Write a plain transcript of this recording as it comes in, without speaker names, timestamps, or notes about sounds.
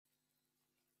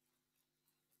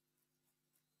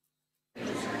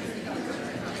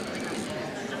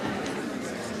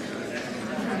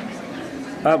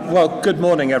Well, good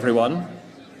morning, everyone,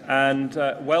 and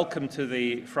welcome to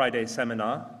the Friday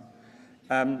seminar.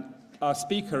 Our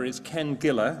speaker is Ken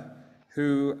Giller,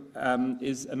 who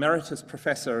is Emeritus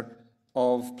Professor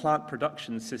of Plant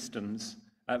Production Systems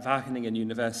at Wageningen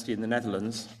University in the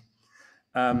Netherlands.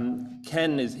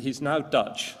 He's now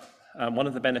Dutch, one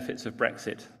of the benefits of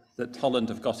Brexit that Holland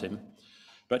have got him,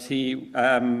 but he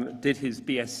did his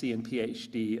BSc and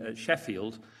PhD at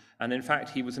Sheffield, and in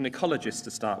fact he was an ecologist to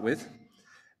start with.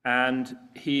 And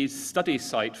his study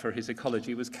site for his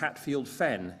ecology was Catfield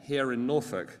Fen, here in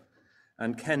Norfolk.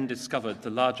 And Ken discovered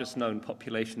the largest known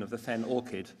population of the fen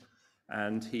orchid.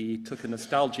 And he took a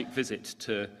nostalgic visit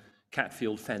to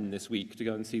Catfield Fen this week to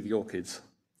go and see the orchids.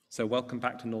 So welcome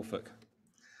back to Norfolk.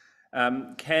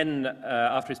 Ken,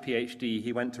 after his PhD,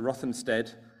 he went to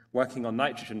Rothamsted, working on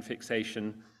nitrogen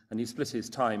fixation, and he split his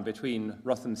time between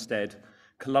Rothamsted,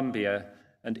 Colombia,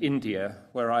 and India,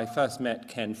 where I first met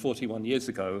Ken 41 years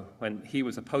ago when he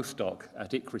was a postdoc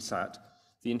at ICRISAT,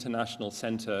 the International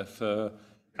Center for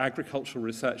Agricultural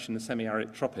Research in the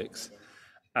Semi-Arid Tropics,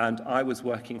 and I was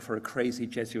working for a crazy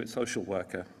Jesuit social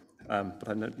worker, but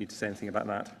I don't need to say anything about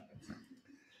that.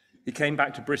 He came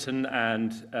back to Britain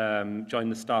and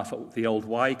joined the staff at the old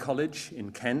Y College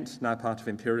in Kent, now part of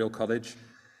Imperial College,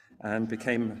 and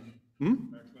became...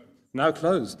 Now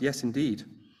closed, yes indeed.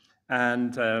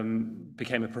 And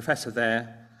became a professor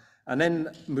there, and then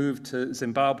moved to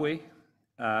Zimbabwe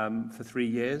for 3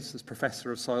 years as professor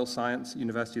of soil science at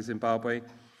University of Zimbabwe.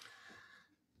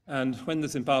 And when the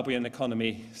Zimbabwean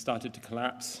economy started to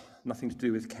collapse, nothing to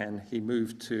do with Ken, he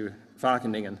moved to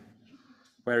Wageningen,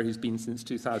 where he's been since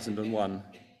 2001.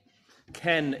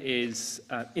 Ken is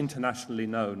internationally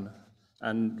known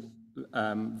and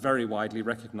very widely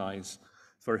recognized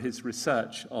for his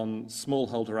research on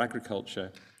smallholder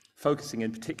agriculture, focusing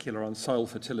in particular on soil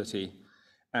fertility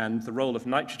and the role of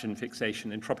nitrogen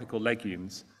fixation in tropical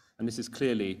legumes. And this is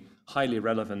clearly highly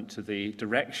relevant to the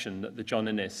direction that the John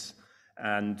Innes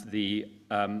and the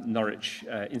Norwich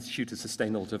Institute of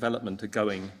Sustainable Development are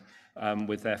going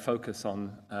with their focus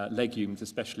on legumes,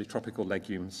 especially tropical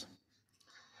legumes.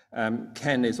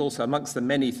 Ken is also, amongst the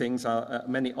many things,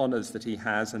 many honors that he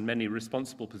has and many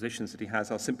responsible positions that he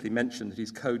has, I'll simply mention that he's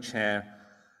co-chair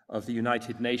of the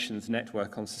United Nations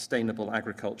Network on Sustainable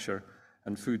Agriculture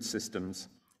and Food Systems,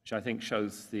 which I think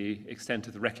shows the extent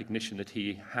of the recognition that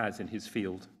he has in his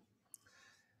field.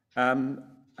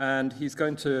 And he's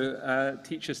going to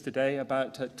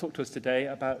talk to us today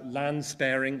about land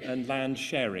sparing and land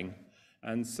sharing.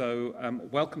 And so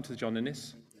welcome to the John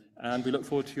Innes, and we look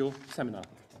forward to your seminar.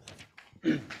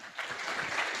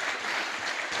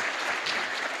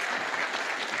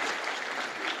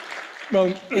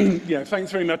 Well, yeah,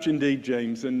 thanks very much indeed,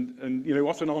 James. And you know,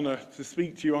 what an honour to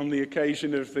speak to you on the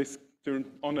occasion of this, to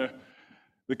honour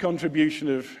the contribution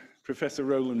of Professor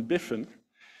Roland Biffen.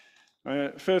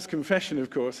 First confession, of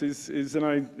course, is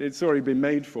that it's already been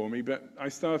made for me, but I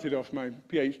started off my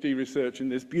PhD research in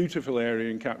this beautiful area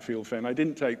in Catfield Fen. I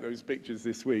didn't take those pictures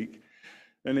this week.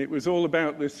 And it was all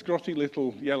about this scrotty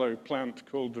little yellow plant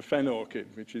called the fen orchid,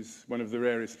 which is one of the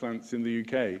rarest plants in the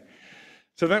UK.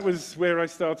 So that was where I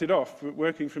started off,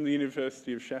 working from the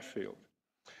University of Sheffield.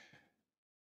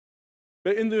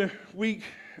 But in the week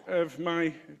of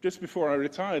just before I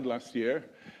retired last year,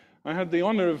 I had the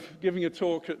honour of giving a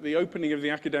talk at the opening of the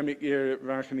academic year at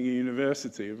Wageningen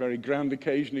University, a very grand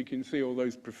occasion. You can see all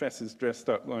those professors dressed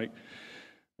up like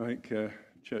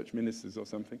church ministers or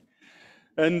something.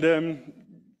 And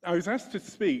I was asked to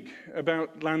speak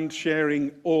about land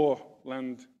sharing or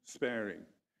land sparing.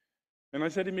 And I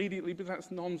said immediately, but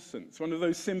that's nonsense. One of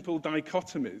those simple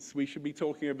dichotomies. We should be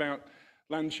talking about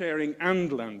land sharing and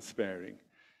land sparing.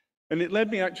 And it led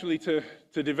me actually to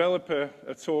develop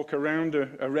a talk around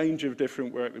a range of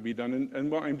different work that we've done.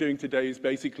 And what I'm doing today is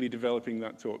basically developing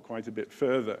that talk quite a bit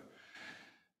further.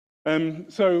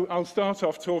 So I'll start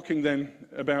off talking then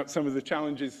about some of the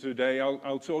challenges today.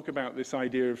 I'll talk about this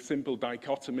idea of simple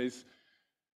dichotomies.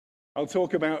 I'll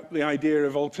talk about the idea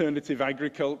of alternative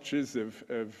agricultures, of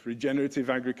regenerative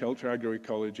agriculture,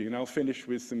 agroecology, and I'll finish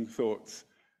with some thoughts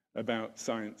about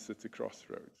science at a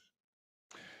crossroads.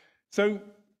 So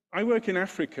I work in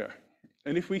Africa,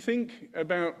 and if we think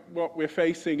about what we're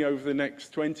facing over the next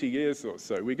 20 years or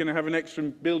so, we're going to have an extra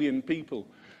billion people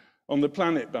on the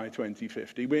planet by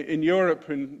 2050. In Europe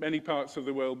and many parts of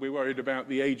the world, we're worried about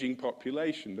the aging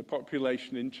population. The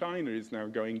population in China is now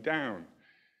going down.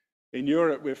 In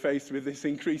Europe, we're faced with this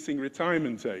increasing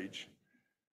retirement age.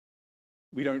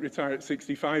 We don't retire at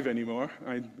 65 anymore.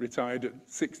 I retired at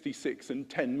 66 and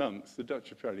 10 months. The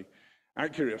Dutch are fairly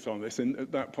accurate on this, and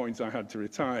at that point I had to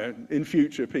retire. In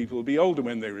future, people will be older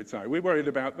when they retire. We're worried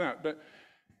about that. But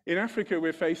In Africa,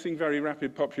 we're facing very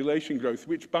rapid population growth,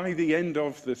 which by the end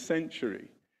of the century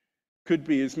could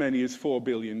be as many as 4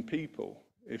 billion people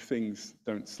if things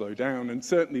don't slow down. And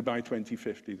certainly by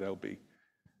 2050, there'll be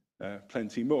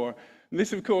plenty more. And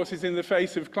this, of course, is in the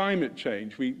face of climate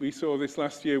change. We saw this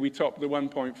last year. We topped the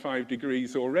 1.5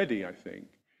 degrees already, I think.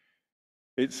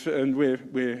 And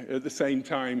we're at the same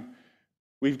time,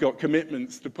 we've got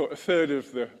commitments to put a third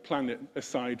of the planet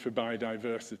aside for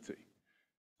biodiversity.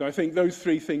 So I think those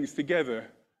three things together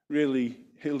really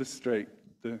illustrate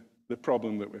the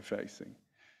problem that we're facing.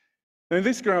 Now,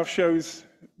 this graph shows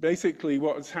basically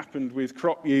what has happened with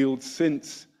crop yields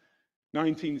since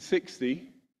 1960,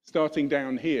 starting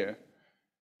down here.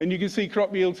 And you can see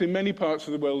crop yields in many parts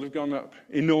of the world have gone up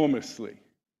enormously.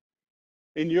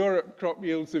 In Europe, crop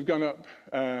yields have gone up,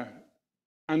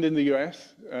 and in the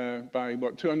US, by,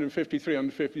 250,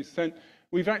 350%.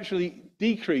 We've actually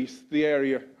decreased the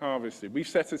area harvested. We've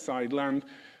set aside land.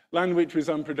 Land which was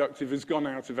unproductive has gone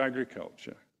out of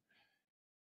agriculture.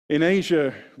 In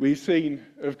Asia, we've seen,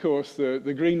 of course, the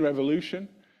Green Revolution,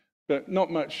 but not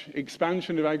much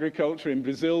expansion of agriculture. In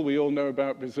Brazil, we all know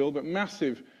about Brazil, but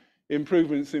massive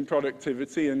improvements in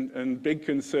productivity and big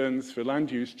concerns for land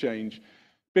use change.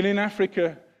 But in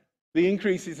Africa, the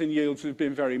increases in yields have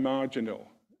been very marginal.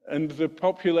 And the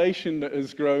population that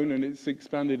has grown and it's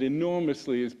expanded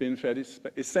enormously has been fed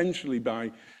essentially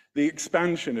by the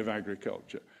expansion of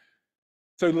agriculture.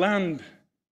 So land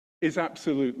is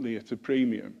absolutely at a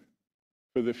premium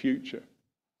for the future.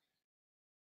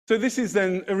 So this is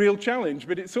then a real challenge,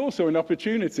 but it's also an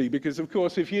opportunity because, of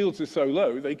course, if yields are so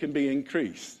low, they can be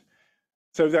increased.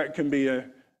 So that can be a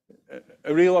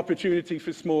real opportunity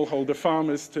for smallholder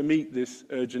farmers to meet this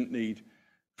urgent need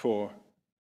for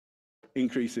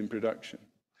increase in production.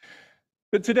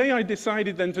 But today I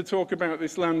decided then to talk about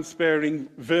this land sparing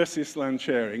versus land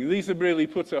sharing. These are really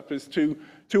put up as two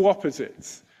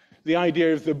opposites. The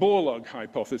idea of the Borlaug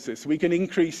hypothesis. We can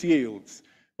increase yields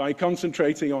by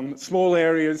concentrating on small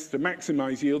areas to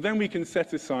maximize yield. Then we can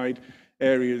set aside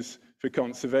areas for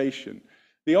conservation.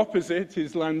 The opposite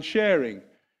is land sharing,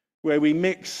 where we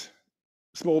mix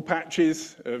small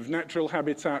patches of natural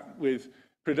habitat with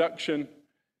production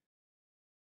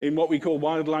in what we call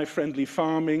wildlife-friendly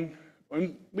farming.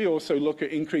 And we also look at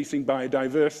increasing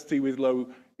biodiversity with low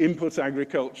input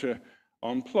agriculture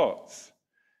on plots.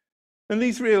 And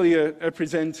these really are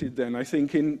presented then, I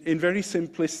think, in very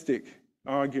simplistic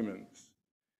arguments.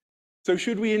 So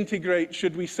should we integrate,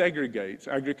 should we segregate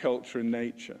agriculture and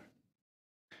nature?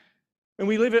 And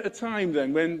we live at a time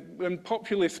then when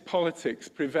populist politics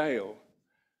prevail.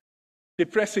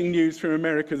 Depressing news from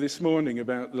America this morning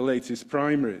about the latest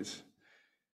primaries.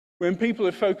 When people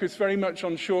are focused very much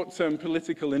on short-term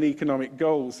political and economic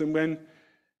goals, and when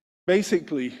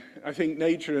basically, I think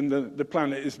nature and the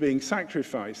planet is being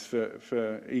sacrificed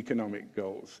for economic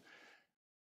goals.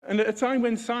 And at a time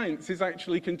when science is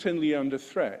actually continually under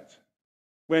threat,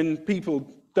 when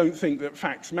people don't think that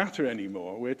facts matter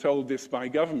anymore, we're told this by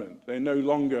government. They're no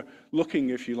longer looking,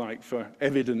 if you like, for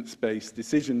evidence-based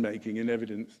decision-making and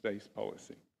evidence-based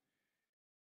policy.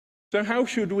 So how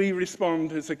should we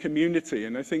respond as a community?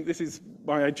 And I think this is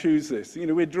why I choose this. You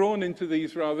know, we're drawn into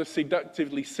these rather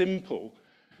seductively simple,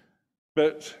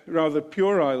 but rather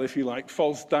puerile, if you like,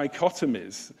 false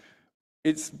dichotomies.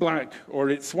 It's black or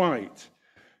it's white.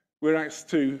 We're asked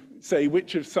to say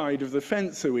which side of the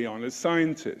fence are we on as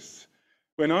scientists,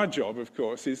 when our job, of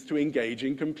course, is to engage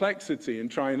in complexity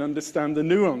and try and understand the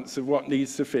nuance of what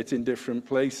needs to fit in different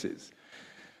places.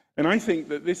 And I think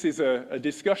that this is a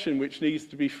discussion which needs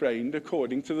to be framed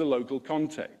according to the local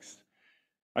context.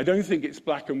 I don't think it's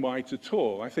black and white at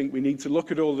all. I think we need to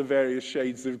look at all the various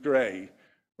shades of grey,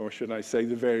 or should I say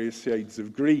the various shades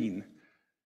of green.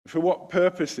 For what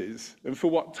purposes and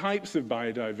for what types of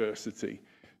biodiversity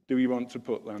do we want to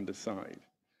put land aside?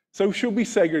 So should we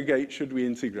segregate, should we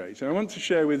integrate? And I want to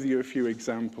share with you a few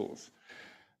examples.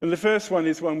 And the first one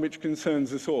is one which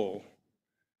concerns us all,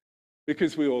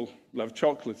 because we all love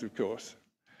chocolate, of course.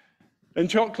 And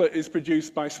chocolate is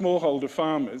produced by smallholder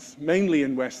farmers, mainly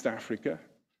in West Africa,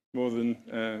 more than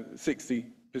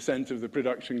 60% of the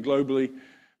production globally,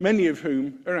 many of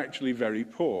whom are actually very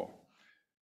poor.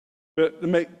 But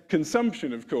the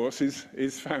consumption, of course,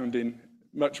 is found in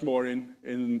much more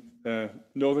in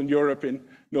Northern Europe, in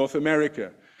North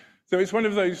America. So it's one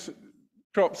of those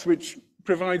crops which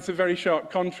provides a very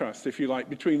sharp contrast, if you like,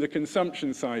 between the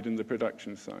consumption side and the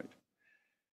production side.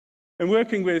 And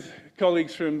working with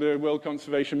colleagues from the World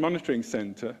Conservation Monitoring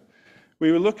Center,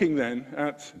 we were looking then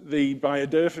at the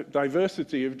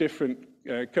biodiversity of different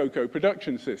cocoa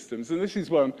production systems. And this is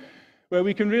one where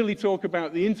we can really talk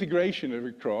about the integration of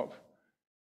a crop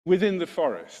within the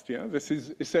forest. Yeah? This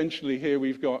is essentially here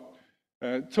we've got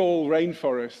tall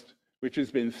rainforest, which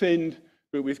has been thinned,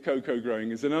 but with cocoa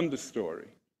growing as an understory.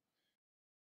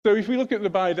 So if we look at the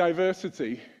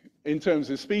biodiversity in terms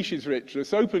of species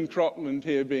richness, open cropland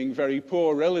here being very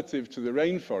poor relative to the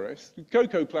rainforest,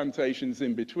 cocoa plantations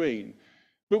in between.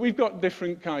 But we've got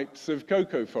different types of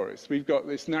cocoa forests. We've got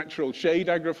this natural shade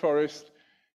agroforest,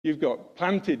 you've got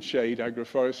planted shade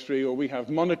agroforestry, or we have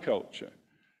monoculture.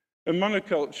 And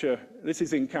monoculture, this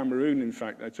is in Cameroon, in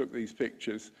fact, I took these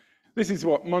pictures. This is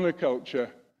what monoculture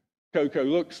cocoa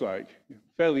looks like.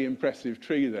 Fairly impressive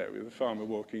tree there with a farmer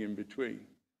walking in between.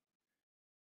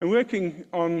 And working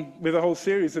on with a whole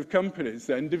series of companies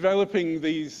then, developing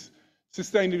these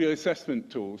sustainability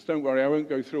assessment tools. Don't worry, I won't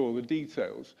go through all the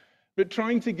details, but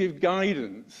trying to give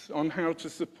guidance on how to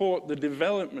support the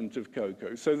development of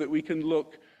cocoa so that we can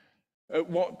look at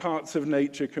what parts of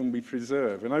nature can we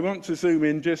preserve. And I want to zoom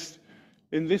in just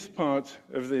in this part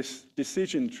of this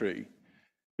decision tree,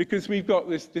 because we've got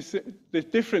this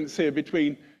difference here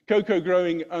between cocoa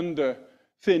growing under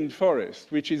thinned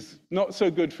forest, which is not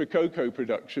so good for cocoa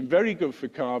production, very good for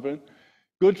carbon,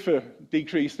 good for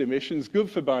decreased emissions, good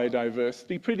for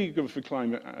biodiversity, pretty good for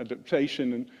climate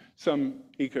adaptation and some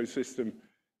ecosystem,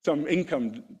 some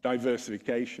income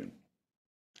diversification.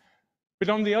 But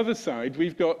on the other side,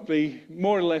 we've got the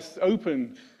more or less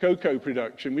open cocoa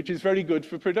production, which is very good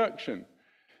for production.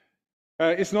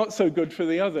 It's not so good for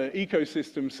the other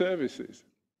ecosystem services.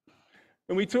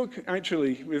 And we took,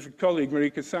 actually, with a colleague,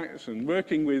 Marika Saxon,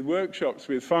 working with workshops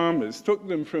with farmers, took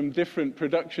them from different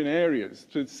production areas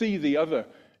to see the other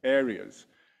areas.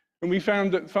 And we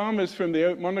found that farmers from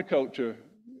the monoculture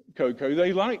cocoa,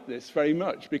 they liked this very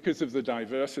much because of the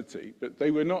diversity, but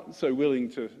they were not so willing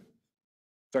to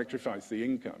sacrifice the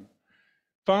income.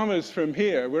 Farmers from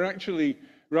here were actually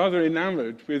rather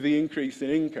enamored with the increase in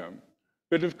income,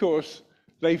 but of course,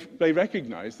 they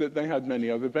recognized that they had many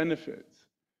other benefits.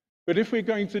 But if we're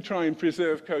going to try and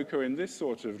preserve cocoa in this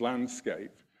sort of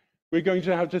landscape, we're going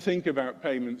to have to think about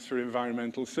payments for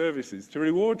environmental services to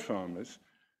reward farmers,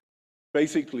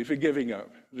 basically for giving up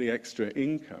the extra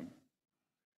income.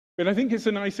 But I think it's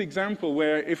a nice example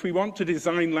where if we want to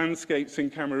design landscapes in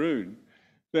Cameroon,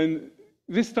 then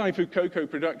this type of cocoa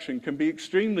production can be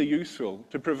extremely useful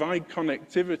to provide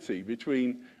connectivity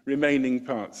between remaining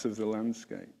parts of the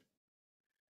landscape.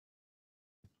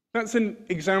 That's an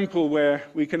example where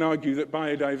we can argue that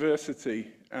biodiversity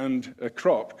and a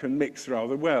crop can mix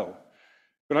rather well.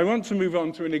 But I want to move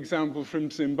on to an example from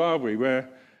Zimbabwe where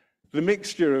the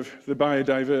mixture of the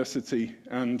biodiversity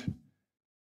and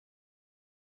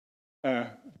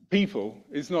people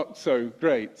is not so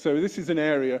great. So this is an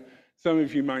area some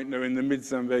of you might know in the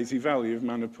mid-Zambezi Valley of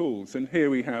Manapools. And here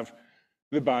we have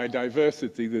the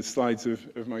biodiversity, the slides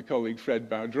of my colleague Fred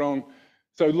Baudron.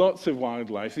 So lots of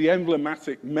wildlife, the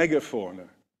emblematic megafauna.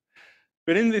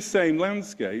 But in this same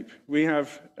landscape, we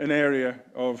have an area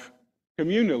of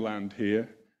communal land here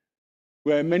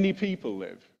where many people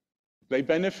live. They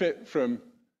benefit from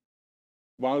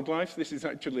wildlife. This is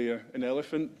actually an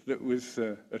elephant that was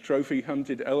a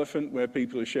trophy-hunted elephant where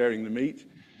people are sharing the meat.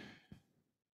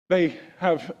 They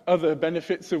have other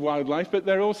benefits of wildlife, but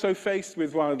they're also faced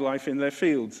with wildlife in their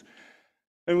fields.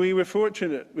 And we were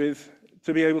fortunate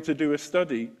to be able to do a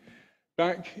study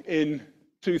back in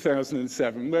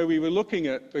 2007 where we were looking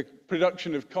at the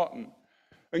production of cotton.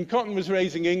 And cotton was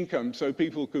raising income so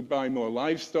people could buy more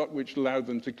livestock, which allowed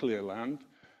them to clear land.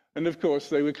 And of course,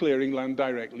 they were clearing land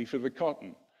directly for the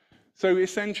cotton. So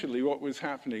essentially what was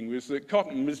happening was that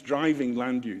cotton was driving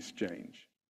land use change.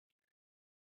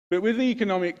 But with the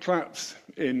economic collapse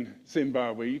in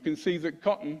Zimbabwe, you can see that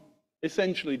cotton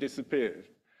essentially disappeared.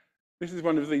 This is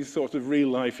one of these sort of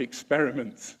real-life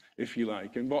experiments, if you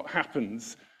like, and what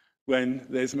happens when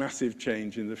there's massive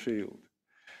change in the field.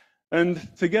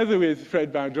 And together with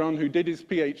Fred Baudron, who did his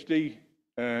PhD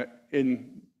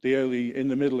in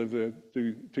the middle of the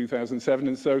 2007,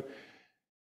 and so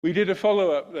we did a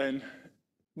follow-up then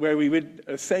where we did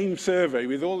a same survey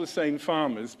with all the same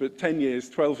farmers, but 10 years,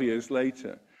 12 years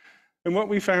later. And what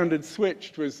we found had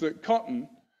switched was that cotton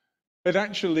had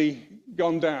actually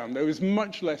gone down. There was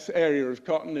much less area of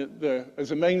cotton as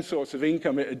a main source of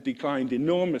income. It had declined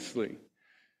enormously.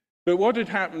 But what had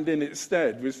happened in its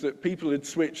stead was that people had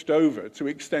switched over to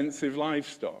extensive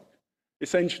livestock,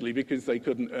 essentially because they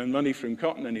couldn't earn money from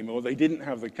cotton anymore. They didn't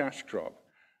have the cash crop.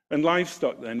 And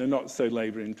livestock then are not so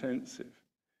labor intensive.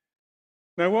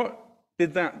 Now, what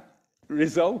did that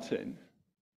result in?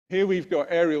 Here we've got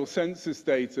aerial census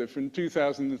data from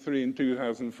 2003 and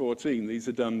 2014. These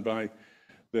are done by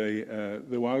the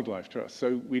Wildlife Trust,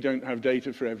 so we don't have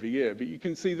data for every year. But you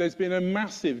can see there's been a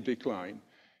massive decline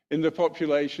in the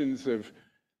populations of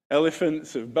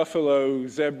elephants, of buffalo,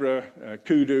 zebra,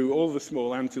 kudu, all the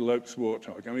small antelopes,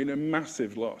 warthog. I mean, a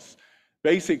massive loss.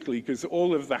 Basically, because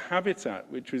all of the habitat,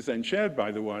 which was then shared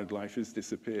by the wildlife, has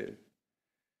disappeared.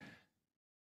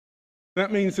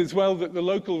 That means as well that the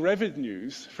local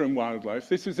revenues from wildlife,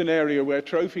 this was an area where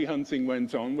trophy hunting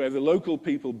went on, where the local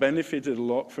people benefited a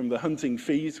lot from the hunting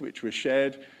fees, which were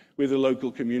shared with the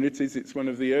local communities. It's one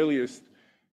of the earliest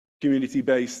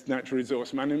community-based natural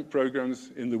resource management programs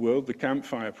in the world, the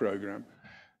Campfire program.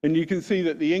 And you can see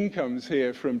that the incomes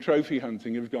here from trophy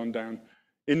hunting have gone down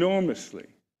enormously.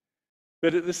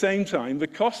 But at the same time, the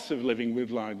costs of living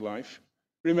with wildlife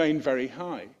remain very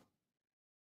high.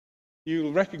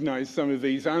 You'll recognize some of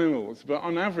these animals, but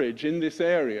on average in this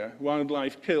area,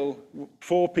 wildlife kill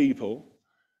 4 people,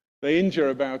 they injure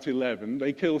about 11,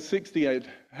 they kill 68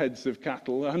 heads of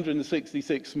cattle,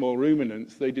 166 small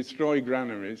ruminants, they destroy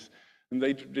granaries, and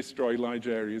they destroy large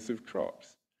areas of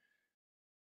crops.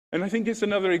 And I think it's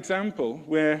another example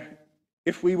where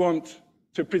if we want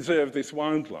to preserve this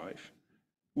wildlife,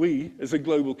 we, as a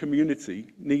global community,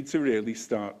 need to really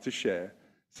start to share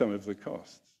some of the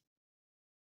costs.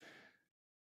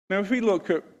 Now, if we look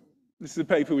at, this is a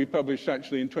paper we published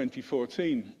actually in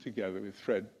 2014 together with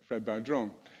Fred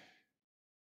Baudron.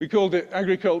 We called it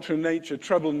Agriculture and Nature,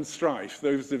 Trouble and Strife.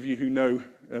 Those of you who know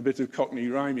a bit of Cockney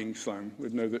rhyming slang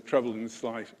would know that trouble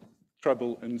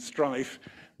and strife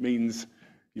means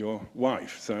your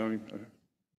wife. So I'm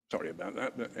sorry about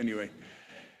that, but anyway.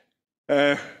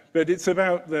 But it's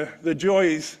about the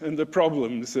joys and the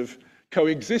problems of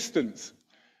coexistence.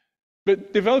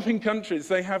 But developing countries,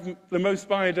 they have the most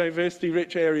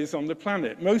biodiversity-rich areas on the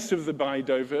planet. Most of the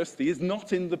biodiversity is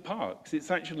not in the parks. It's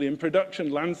actually in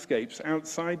production landscapes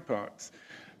outside parks.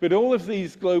 But all of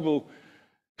these global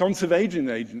conservation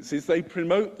agencies, they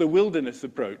promote the wilderness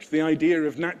approach, the idea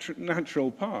of natural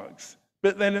parks.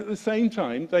 But then at the same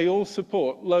time, they all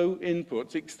support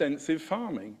low-input, extensive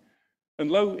farming. And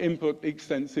low-input,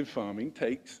 extensive farming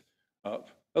takes up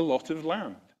a lot of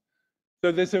land.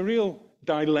 So there's a real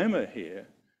dilemma here,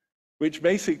 which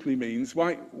basically means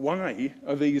why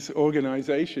are these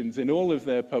organizations in all of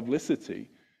their publicity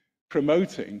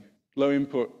promoting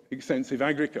low-input, extensive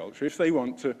agriculture if they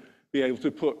want to be able to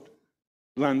put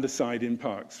land aside in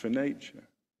parks for nature?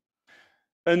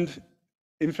 And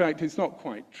in fact, it's not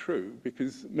quite true,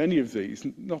 because many of these,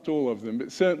 not all of them,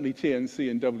 but certainly TNC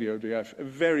and WWF are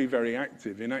very, very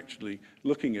active in actually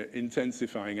looking at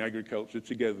intensifying agriculture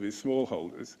together with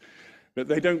smallholders. But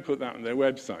they don't put that on their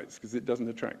websites because it doesn't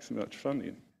attract so much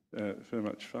funding.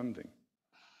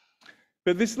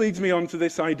 But this leads me on to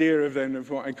this idea of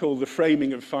what I call the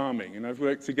framing of farming. And I've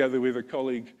worked together with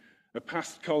a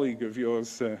past colleague of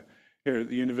yours here at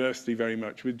the university very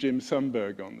much, with Jim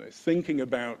Sundberg on this, thinking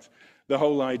about the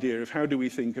whole idea of how do we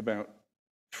think about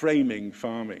framing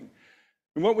farming.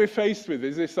 And what we're faced with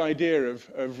is this idea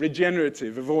of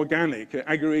regenerative, of organic,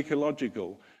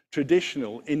 agroecological,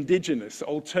 traditional, indigenous,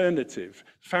 alternative,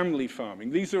 family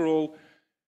farming. These are all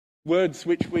words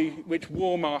which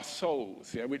warm our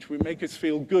souls, which make us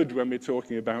feel good when we're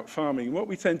talking about farming. And what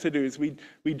we tend to do is we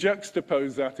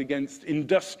juxtapose that against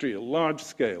industrial,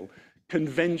 large-scale,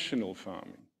 conventional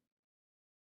farming.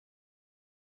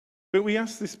 But we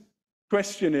asked this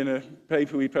question in a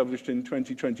paper we published in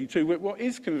 2022, what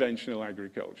is conventional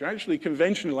agriculture? Actually,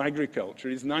 conventional agriculture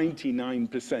is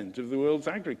 99% of the world's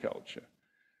agriculture.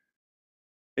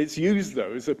 It's used,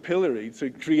 though, as a pillory to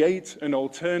create an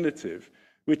alternative,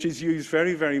 which is used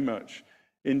very, very much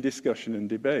in discussion and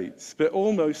debates. But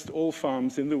almost all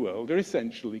farms in the world are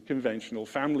essentially conventional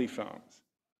family farms.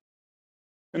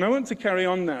 And I want to carry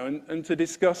on now and to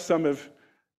discuss some of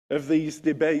these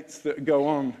debates that go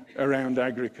on around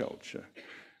agriculture,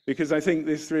 because I think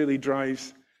this really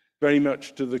drives very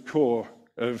much to the core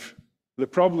of the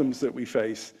problems that we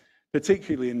face,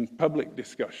 particularly in public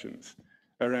discussions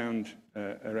around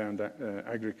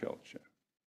agriculture.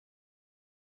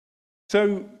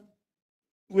 So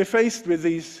we're faced with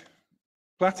these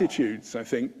platitudes, I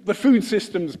think. The food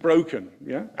system's broken,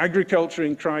 Agriculture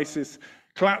in crisis,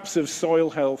 collapse of soil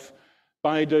health,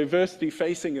 biodiversity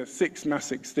facing a 6th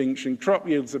mass extinction, crop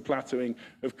yields are plateauing,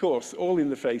 of course, all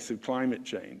in the face of climate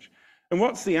change. And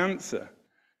what's the answer?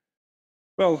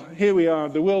 Well, here we are,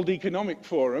 the World Economic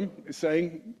Forum is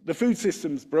saying the food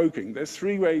system's broken. There's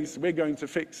 3 ways we're going to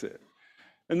fix it.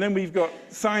 And then we've got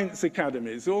science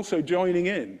academies also joining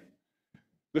in.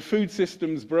 The food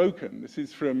system's broken. This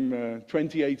is from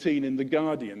 2018 in The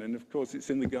Guardian. And of course,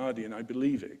 it's in The Guardian, I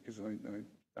believe it, because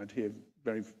I'd here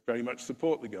very, very much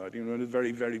support The Guardian, one of the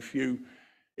very, very few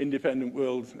independent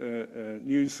world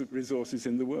news resources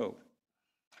in the world.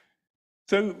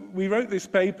 So we wrote this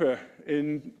paper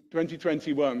in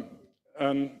 2021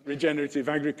 on regenerative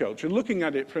agriculture, looking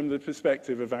at it from the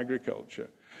perspective of agriculture.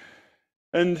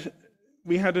 And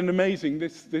we had an amazing,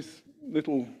 this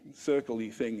little circle-y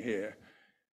thing here,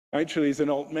 actually is an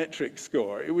altmetric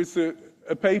score. It was a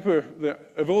paper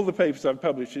that, of all the papers I've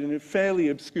published, in a fairly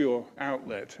obscure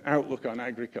outlook on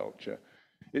agriculture.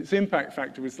 Its impact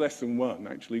factor was less than 1.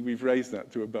 Actually, we've raised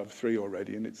that to above 3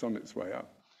 already, and it's on its way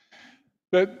up.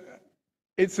 But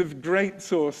it's a great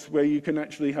source where you can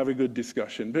actually have a good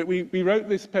discussion. But we wrote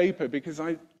this paper because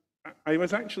I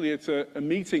was actually at a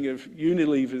meeting of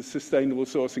Unilever's Sustainable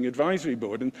Sourcing Advisory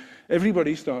Board, and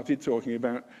everybody started talking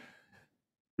about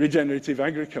regenerative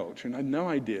agriculture, and I had no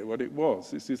idea what it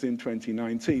was. This is in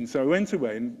 2019. So I went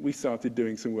away and we started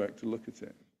doing some work to look at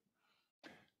it.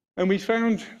 And we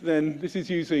found then, this is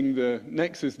using the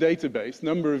Nexus database,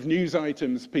 number of news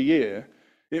items per year.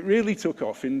 It really took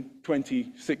off in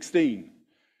 2016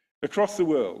 across the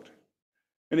world.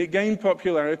 And it gained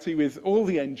popularity with all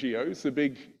the NGOs, the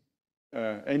big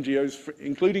NGOs,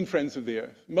 including Friends of the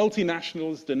Earth,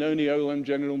 multinationals, Danone, Olam,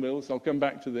 General Mills, I'll come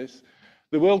back to this,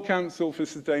 the World Council for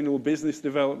Sustainable Business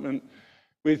Development,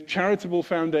 with charitable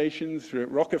foundations through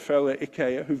Rockefeller,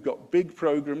 IKEA, who've got big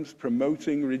programs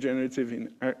promoting regenerative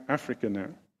in Africa now.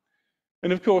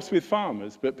 And of course with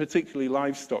farmers, but particularly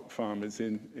livestock farmers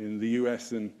in the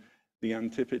US and the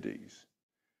Antipodes.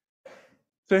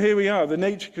 So here we are, the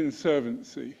Nature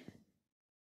Conservancy.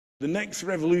 The next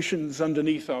revolution's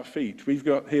underneath our feet. We've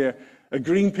got here a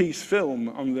Greenpeace film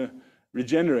on the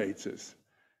regenerators.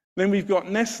 Then we've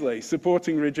got Nestle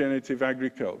supporting regenerative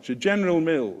agriculture, General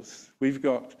Mills, we've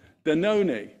got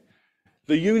Danone,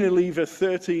 the Unilever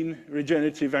 13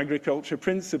 regenerative agriculture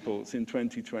principles in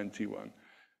 2021,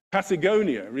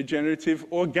 Patagonia, regenerative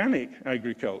organic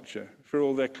agriculture for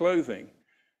all their clothing,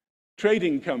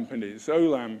 trading companies,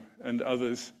 Olam and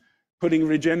others, putting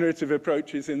regenerative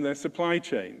approaches in their supply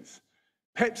chains.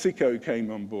 PepsiCo came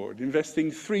on board,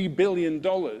 investing $3 billion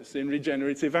in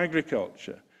regenerative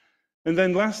agriculture. And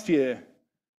then last year,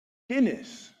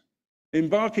 Guinness,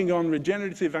 embarking on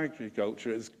regenerative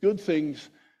agriculture as good things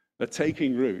are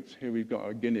taking root. Here we've got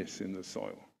our Guinness in the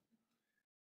soil.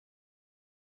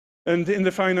 And in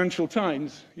the Financial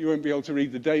Times, you won't be able to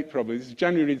read the date probably, this is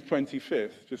January the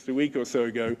 25th, just a week or so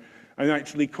ago, I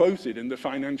actually quoted in the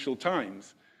Financial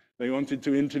Times. They wanted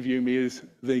to interview me as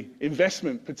the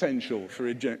investment potential for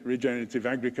regenerative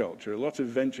agriculture, a lot of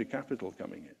venture capital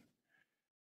coming in.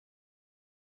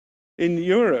 In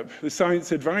Europe, the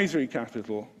Science Advisory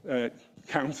Council, the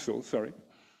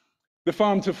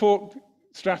Farm to Fork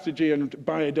strategy and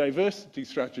biodiversity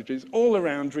strategies all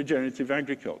around regenerative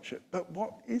agriculture. But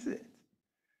what is it?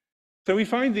 So we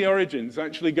find the origins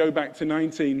actually go back to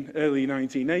early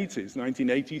 1980s,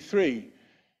 1983,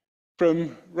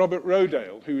 from Robert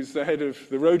Rodale, who was the head of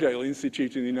the Rodale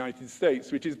Institute in the United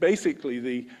States, which is basically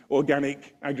the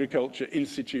Organic Agriculture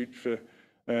Institute for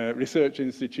Research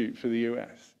Institute for the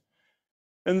US.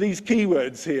 And these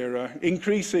keywords here are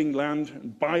increasing land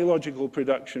and biological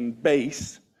production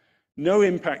base, no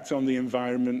impact on the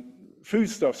environment,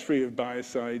 foodstuffs free of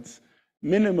biocides,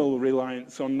 minimal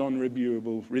reliance on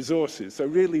non-renewable resources. So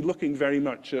really looking very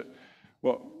much at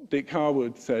what Dick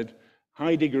Harwood said,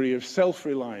 high degree of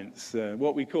self-reliance,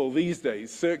 what we call these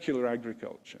days circular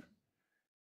agriculture.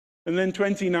 And then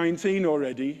 2019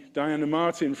 already, Diana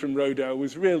Martin from Rodale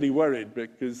was really worried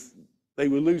because they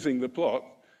were losing the plot.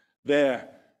 Their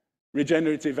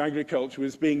regenerative agriculture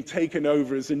was being taken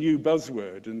over as a new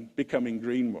buzzword and becoming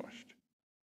greenwashed.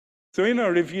 So in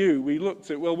our review, we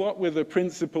looked at, well, what were the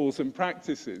principles and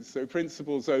practices? So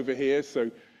principles over here, so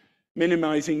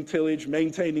minimizing tillage,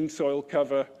 maintaining soil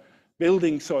cover,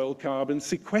 building soil carbon,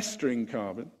 sequestering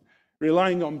carbon,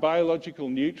 relying on biological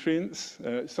nutrients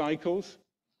cycles,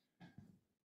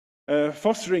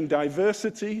 fostering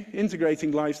diversity,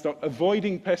 integrating livestock,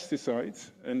 avoiding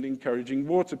pesticides, and encouraging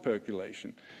water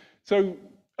percolation. So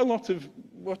a lot of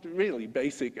what really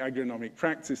basic agronomic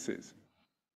practices.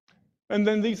 And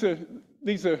then these are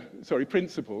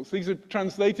principles. These are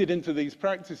translated into these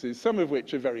practices, some of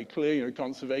which are very clear,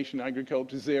 conservation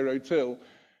agriculture, zero till.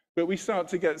 But we start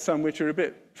to get some which are a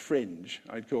bit fringe,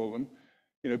 I'd call them.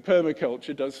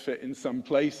 Permaculture does fit in some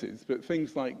places, but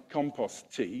things like compost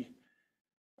tea,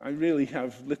 I really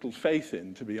have little faith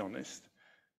in, to be honest.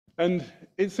 And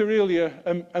it's really a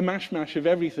mashmash of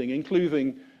everything,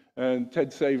 including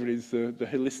Ted Savory's the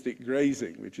holistic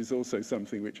grazing, which is also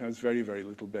something which has very, very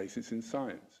little basis in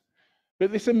science.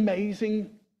 But this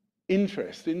amazing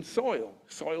interest in soil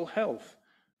health,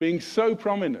 being so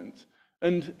prominent,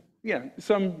 and yeah,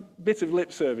 some bit of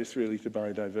lip service really to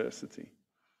biodiversity.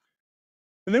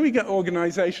 And then we get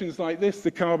organizations like this,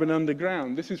 the Carbon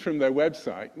Underground. This is from their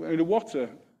website. I mean, what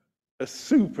a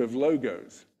soup of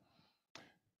logos.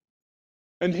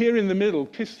 And here in the middle,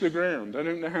 Kiss the Ground. I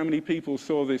don't know how many people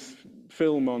saw this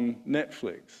film on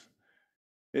Netflix.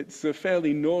 It's a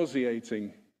fairly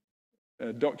nauseating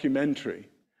documentary.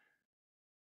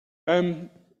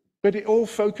 But it all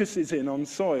focuses in on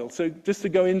soil. So just to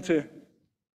go into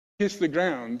Kiss the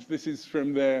Ground, this is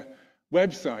from their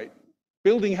website.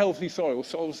 Building healthy soil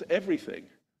solves everything.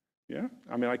 Yeah?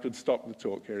 I mean, I could stop the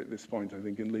talk here at this point, I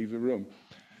think, and leave the room.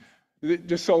 It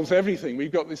just solves everything.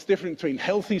 We've got this difference between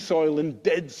healthy soil and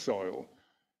dead soil.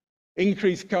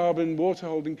 Increased carbon, water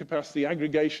holding capacity,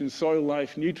 aggregation, soil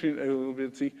life, nutrient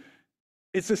availability.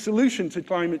 It's a solution to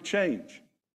climate change.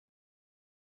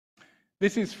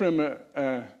 This is from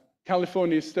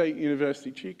California State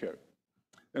University, Chico.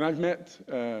 And I've met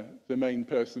the main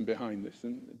person behind this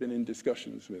and been in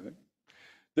discussions with him.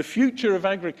 The future of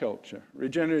agriculture,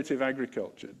 regenerative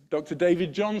agriculture. Dr.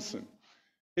 David Johnson,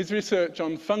 his research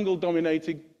on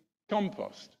fungal-dominated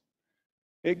compost.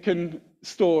 It can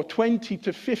store 20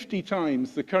 to 50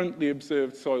 times the currently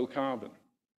observed soil carbon. I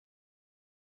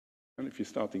don't know if you're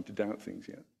starting to doubt things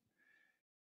yet.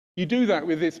 You do that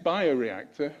with this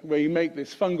bioreactor, where you make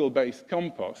this fungal-based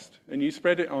compost, and you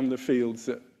spread it on the fields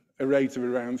at a rate of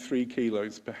around 3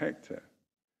 kilos per hectare.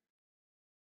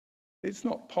 It's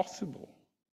not possible.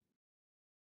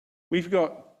 We've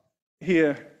got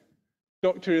here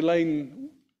Dr. Elaine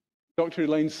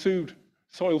Sood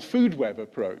soil food web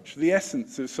approach, the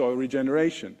essence of soil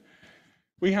regeneration.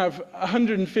 We have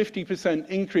 150%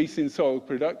 increase in soil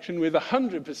production with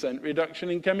 100% reduction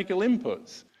in chemical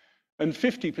inputs and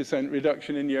 50%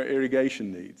 reduction in your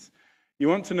irrigation needs. You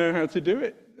want to know how to do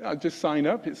it? Just sign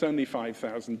up. It's only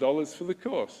 $5,000 for the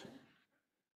course.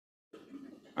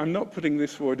 I'm not putting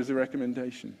this forward as a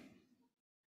recommendation.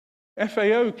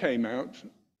 FAO came out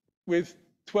with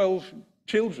 12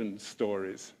 children's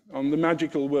stories on the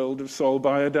magical world of soil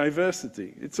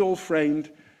biodiversity. It's all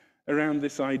framed around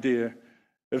this idea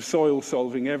of soil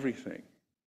solving everything.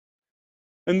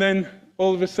 And then,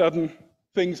 all of a sudden,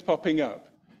 things popping up.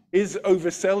 Is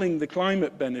overselling the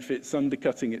climate benefits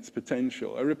undercutting its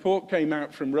potential? A report came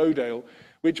out from Rodale,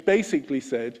 which basically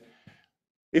said,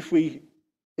 if we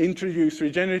introduce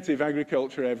regenerative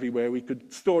agriculture everywhere, we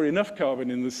could store enough carbon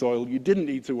in the soil, you didn't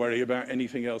need to worry about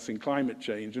anything else in climate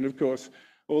change. And of course,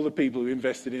 all the people who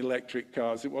invested in electric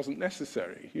cars, it wasn't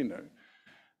necessary, you know.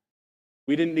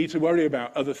 We didn't need to worry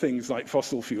about other things like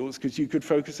fossil fuels because you could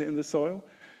focus it in the soil.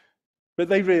 But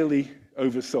they really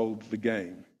oversold the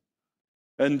game.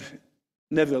 And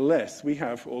nevertheless, we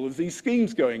have all of these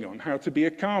schemes going on, how to be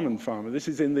a carbon farmer. This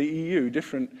is in the EU,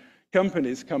 different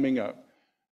companies coming up,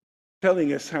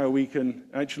 telling us how we can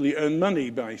actually earn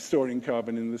money by storing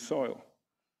carbon in the soil.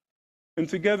 And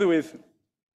together with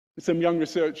some young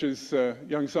researchers,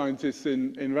 young scientists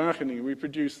in Wageningen, we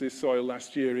produced this soil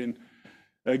last year in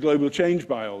global change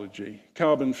biology,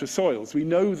 carbon for soils. We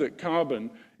know that carbon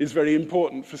is very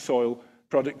important for soil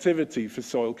productivity, for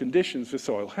soil conditions, for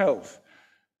soil health,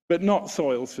 but not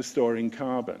soils for storing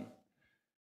carbon.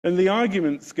 And the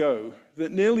arguments go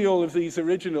that nearly all of these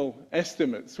original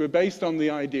estimates were based on the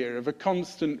idea of a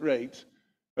constant rate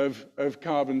of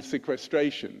carbon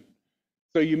sequestration.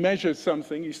 So you measure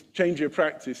something, you change your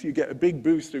practice, you get a big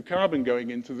boost of carbon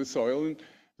going into the soil, and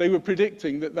they were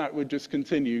predicting that that would just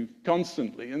continue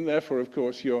constantly, and therefore, of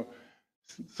course, your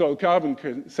soil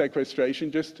carbon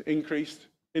sequestration just increased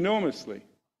enormously.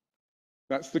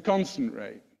 That's the constant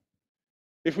rate.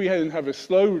 If we have a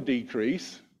slow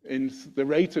decrease in the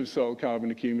rate of soil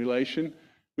carbon accumulation,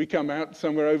 we come out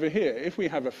somewhere over here. If we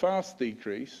have a fast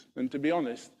decrease, and to be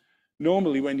honest,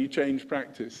 normally when you change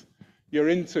practice, you're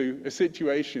into a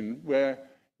situation where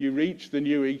you reach the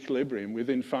new equilibrium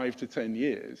within 5 to 10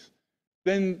 years,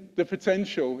 then the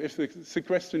potential, if the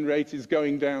sequestration rate is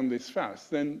going down this fast,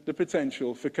 then the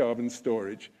potential for carbon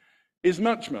storage is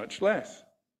much, much less.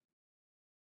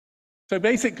 So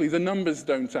basically, the numbers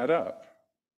don't add up.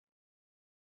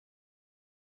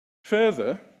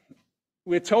 Further,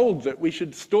 we're told that we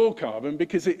should store carbon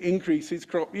because it increases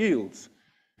crop yields.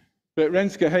 But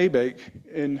Renske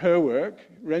Hebeek, in her work,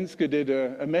 Renske did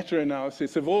a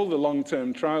meta-analysis of all the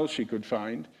long-term trials she could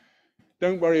find.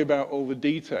 Don't worry about all the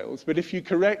details, but if you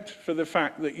correct for the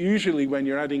fact that usually when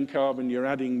you're adding carbon, you're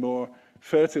adding more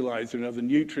fertilizer and other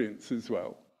nutrients as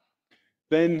well,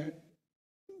 then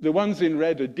the ones in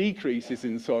red are decreases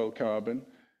in soil carbon.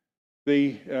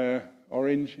 The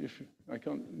orange,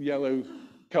 yellow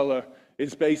color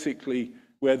is basically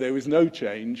where there was no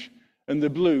change, and the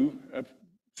blue are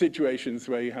situations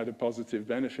where you had a positive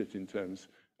benefit in terms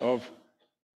of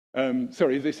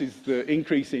This is the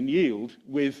increase in yield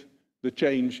with the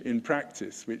change in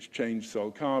practice, which changed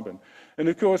soil carbon. And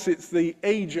of course, it's the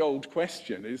age-old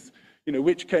question is,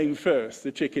 which came first,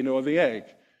 the chicken or the egg?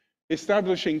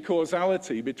 Establishing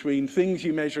causality between things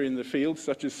you measure in the field,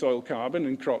 such as soil carbon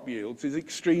and crop yields, is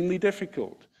extremely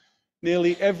difficult.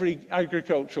 Nearly every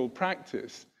agricultural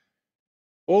practice,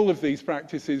 all of these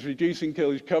practices, reducing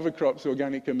tillage, cover crops,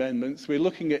 organic amendments, we're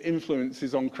looking at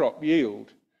influences on crop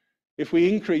yield. If we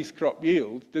increase crop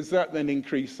yield, does that then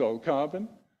increase soil carbon?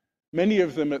 Many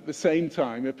of them at the same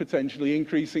time are potentially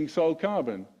increasing soil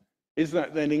carbon. Is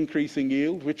that then increasing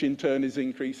yield, which in turn is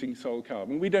increasing soil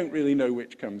carbon? We don't really know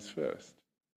which comes first.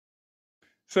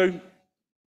 So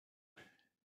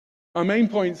our main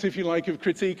points, if you like, of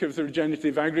critique of the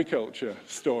regenerative agriculture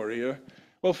story are,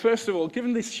 well, first of all,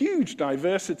 given this huge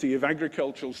diversity of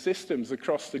agricultural systems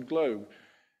across the globe,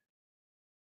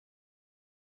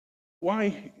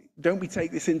 why don't we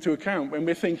take this into account when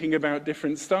we're thinking about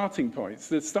different starting points?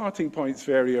 The starting points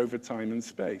vary over time and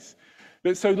space.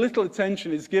 But so little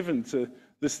attention is given to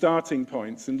the starting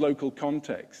points and local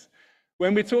context.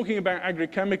 When we're talking about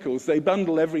agrochemicals, they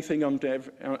bundle everything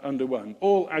under one.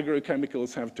 All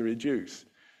agrochemicals have to reduce.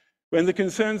 When the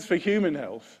concerns for human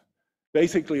health,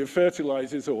 basically of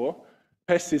fertilizers or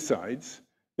pesticides,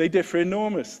 they differ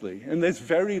enormously. And there's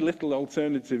very little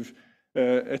alternative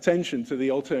attention to the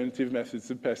alternative methods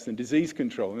of pest and disease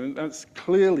control. And that's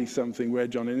clearly something where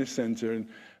John Innes Centre and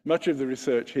much of the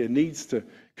research here needs to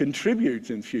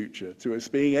contribute in future to us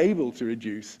being able to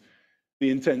reduce the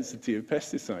intensity of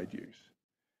pesticide use.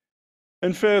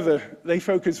 And further, they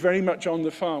focus very much on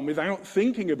the farm without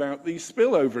thinking about these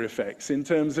spillover effects in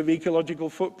terms of ecological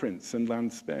footprints and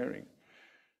land sparing.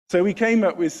 So we came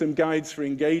up with some guides for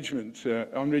engagement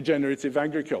on regenerative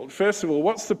agriculture. First of all,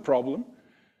 what's the problem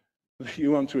that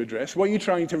you want to address? What are you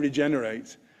trying to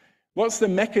regenerate? What's the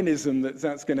mechanism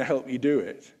that's going to help you do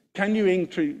it? Can you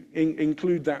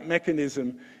include that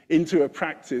mechanism into a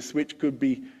practice which could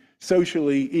be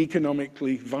socially,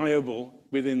 economically viable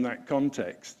within that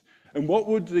context? And what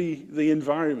would the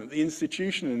environment, the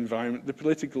institutional environment, the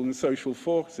political and social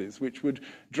forces which would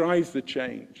drive the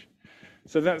change?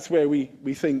 So that's where we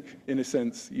think, in a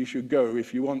sense, you should go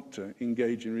if you want to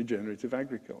engage in regenerative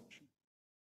agriculture.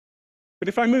 But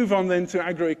if I move on then to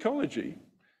agroecology,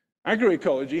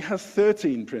 agroecology has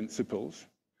 13 principles,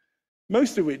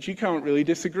 most of which you can't really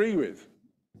disagree with.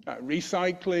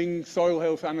 Recycling, soil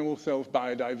health, animal health,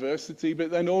 biodiversity,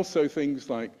 but then also things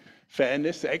like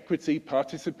fairness, equity,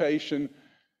 participation,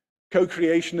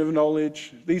 co-creation of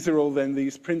knowledge. These are all then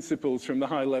these principles from the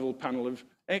high-level panel of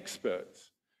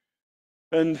experts.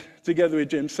 And together with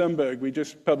Jim Sundberg, we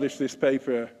just published this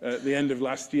paper at the end of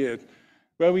last year,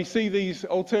 where we see these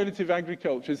alternative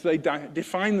agricultures, they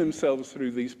define themselves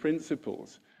through these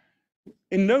principles.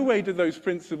 In no way do those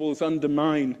principles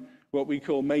undermine what we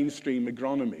call mainstream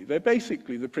agronomy. They're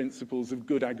basically the principles of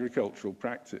good agricultural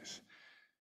practice.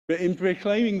 But in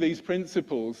proclaiming these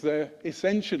principles, they're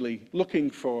essentially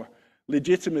looking for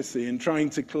legitimacy and trying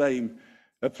to claim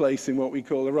a place in what we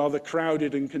call a rather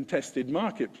crowded and contested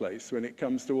marketplace when it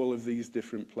comes to all of these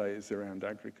different players around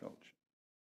agriculture.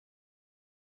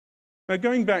 Now,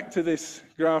 going back to this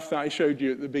graph that I showed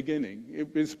you at the beginning,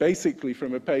 it was basically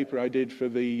from a paper I did for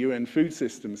the UN Food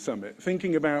Systems Summit,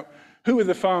 thinking about who are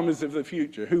the farmers of the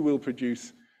future, who will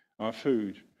produce our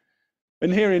food.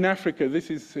 And here in Africa,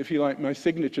 this is, if you like, my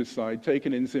signature slide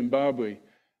taken in Zimbabwe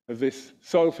of this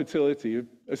soil fertility,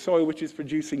 a soil which is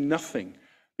producing nothing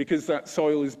because that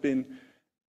soil has been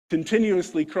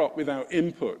continuously cropped without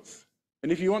inputs.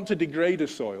 And if you want to degrade a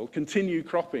soil, continue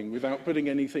cropping without putting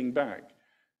anything back.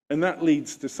 And that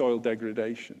leads to soil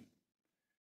degradation.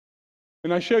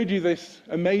 And I showed you this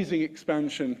amazing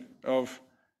expansion of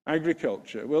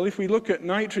agriculture. Well, if we look at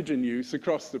nitrogen use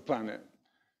across the planet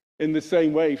in the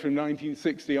same way from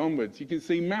 1960 onwards, you can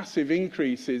see massive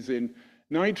increases in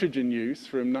nitrogen use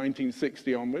from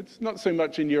 1960 onwards. Not so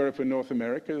much in Europe and North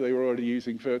America, they were already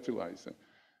using fertilizer.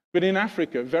 But in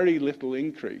Africa, very little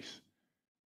increase.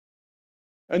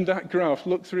 And that graph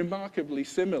looks remarkably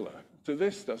similar to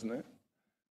this, doesn't it?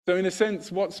 So in a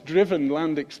sense, what's driven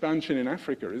land expansion in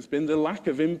Africa has been the lack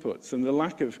of inputs and the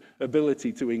lack of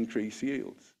ability to increase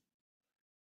yields.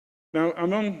 Now,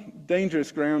 I'm on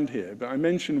dangerous ground here, but I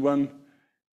mentioned one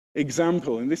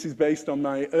example, and this is based on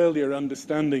my earlier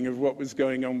understanding of what was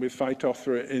going on with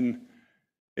Phytophthora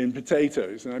in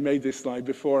potatoes. And I made this slide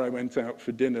before I went out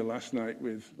for dinner last night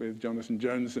with Jonathan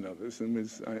Jones and others, and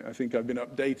I think I've been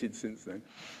updated since then.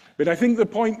 But I think the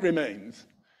point remains.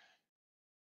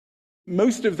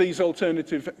 Most of these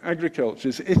alternative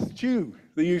agricultures eschew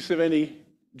the use of any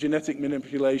genetic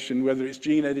manipulation, whether it's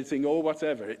gene editing or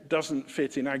whatever, it doesn't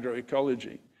fit in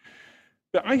agroecology.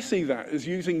 But I see that as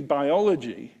using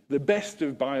biology, the best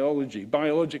of biology,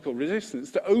 biological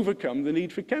resistance, to overcome the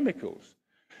need for chemicals.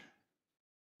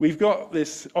 We've got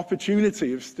this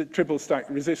opportunity of triple stack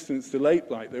resistance to late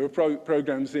blight. There are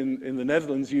programs in the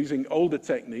Netherlands using older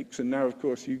techniques, and now, of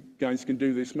course, you guys can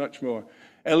do this much more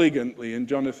elegantly, and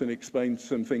Jonathan explained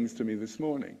some things to me this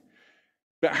morning.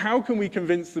 But how can we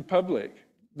convince the public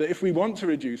that if we want to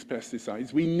reduce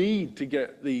pesticides, we need to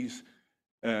get these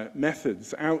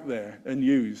methods out there and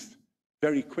used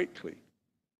very quickly?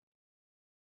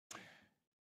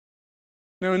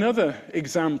 Now, another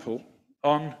example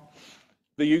on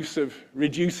the use of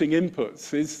reducing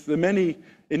inputs is the many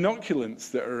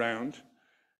inoculants that are around,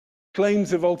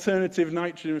 claims of alternative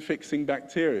nitrogen-fixing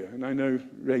bacteria. And I know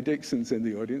Ray Dixon's in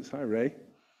the audience. Hi, Ray.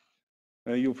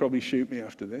 You'll probably shoot me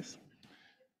after this.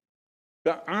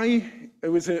 But it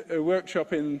was a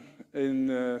workshop in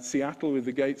Seattle with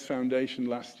the Gates Foundation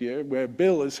last year, where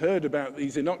Bill has heard about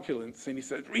these inoculants, and he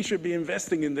said, we should be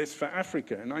investing in this for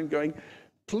Africa. And I'm going,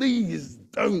 please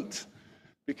don't,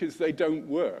 because they don't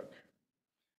work.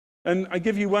 And I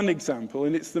give you one example,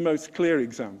 and it's the most clear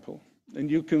example.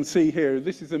 And you can see here,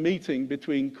 this is a meeting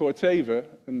between Corteva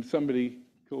and somebody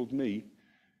called me.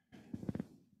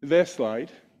 Their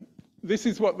slide. This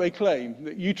is what they claim,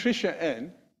 that Nutricia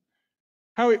N,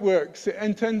 how it works, it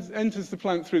enters the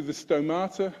plant through the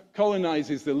stomata,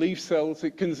 colonizes the leaf cells,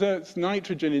 it converts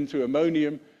nitrogen into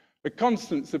ammonium, a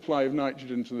constant supply of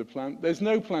nitrogen to the plant. There's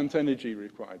no plant energy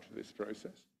required for this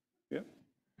process. Yeah.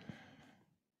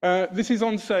 This is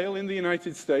on sale in the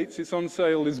United States. It's on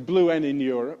sale as Blue N in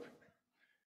Europe.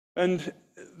 And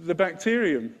the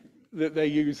bacterium that they're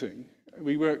using,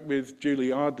 we work with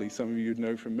Julie Ardley, some of you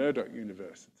know from Murdoch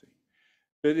University.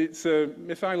 But it's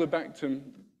Methylobacterium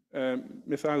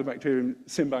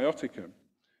symbioticum,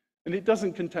 and it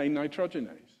doesn't contain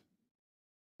nitrogenase.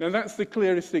 Now, that's the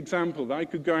clearest example that I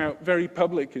could go out very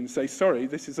public and say, sorry,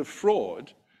 this is a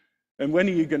fraud, and when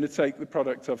are you going to take the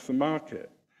product off the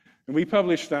market? And we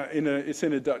published that it's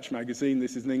in a Dutch magazine.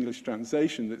 This is an English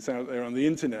translation that's out there on the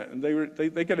internet, and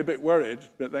they get a bit worried,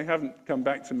 but they haven't come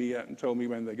back to me yet and told me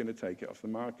when they're going to take it off the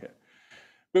market.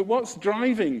 But what's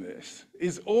driving this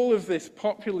is all of this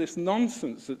populist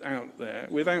nonsense that's out there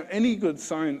without any good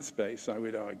science base, I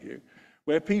would argue,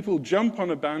 where people jump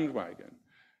on a bandwagon.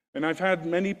 And I've had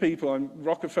many people on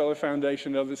Rockefeller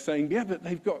Foundation and others saying, yeah, but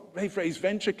they've raised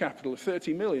venture capital of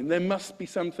 30 million. There must be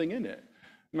something in it.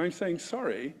 And I'm saying,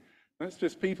 sorry, that's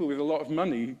just people with a lot of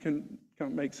money who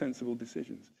can't make sensible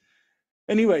decisions.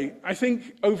 Anyway, I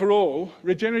think overall,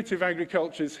 regenerative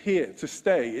agriculture is here to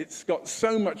stay. It's got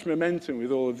so much momentum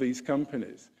with all of these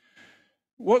companies.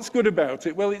 What's good about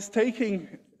it? Well, it's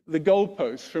taking the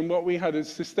goalposts from what we had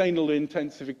as sustainable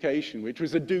intensification, which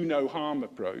was a do no harm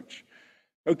approach.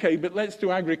 Okay, but let's do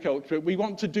agriculture. We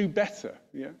want to do better.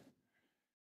 Yeah.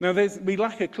 Now, we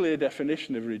lack a clear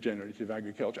definition of regenerative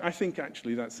agriculture. I think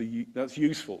actually that's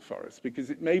useful for us because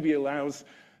it maybe allows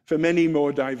for many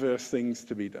more diverse things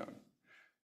to be done.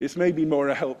 It's maybe more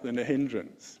a help than a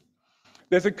hindrance.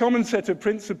 There's a common set of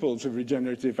principles of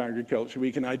regenerative agriculture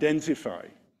we can identify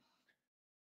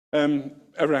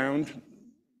around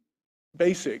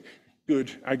basic good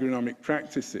agronomic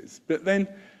practices. But then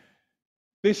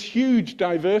this huge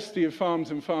diversity of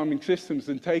farms and farming systems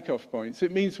and takeoff points,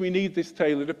 it means we need this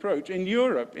tailored approach. In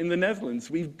Europe, in the Netherlands,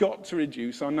 we've got to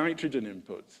reduce our nitrogen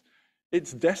inputs.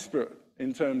 It's desperate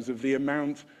in terms of the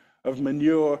amount of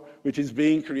manure which is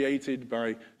being created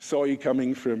by soy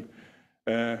coming from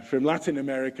Latin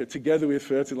America together with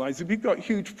fertilizer. We've got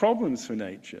huge problems for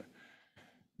nature.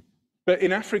 But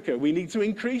in Africa, we need to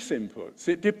increase inputs.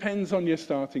 It depends on your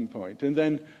starting point. And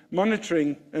then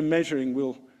monitoring and measuring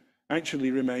will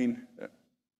actually remain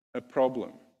a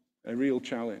problem, a real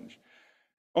challenge.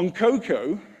 On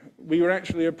cocoa, we were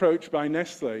actually approached by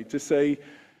Nestle to say,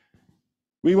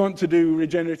 we want to do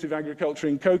regenerative agriculture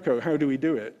in cocoa, how do we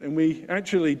do it? And we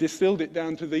actually distilled it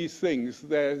down to these things.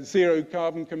 They're zero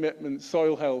carbon commitments,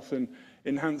 soil health, and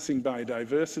enhancing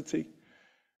biodiversity.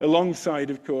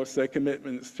 Alongside, of course, their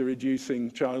commitments to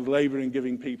reducing child labor and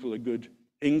giving people a good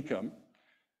income.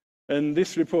 And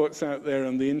this report's out there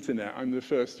on the internet. I'm the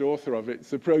first author of it.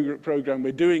 It's a program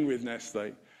we're doing with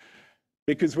Nestle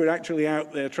because we're actually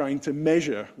out there trying to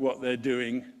measure what they're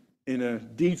doing in a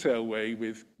detailed way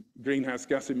with greenhouse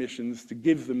gas emissions to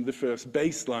give them the first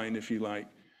baseline, if you like,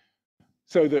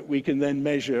 so that we can then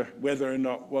measure whether or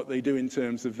not what they do in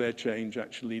terms of their change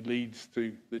actually leads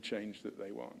to the change that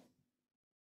they want.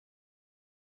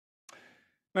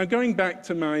 Now, going back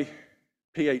to my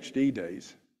PhD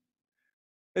days,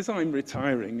 as I'm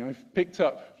retiring, I've picked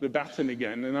up the baton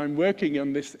again, and I'm working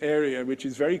on this area which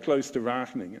is very close to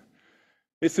Wageningen.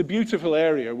 It's a beautiful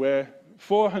area where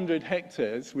 400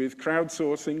 hectares with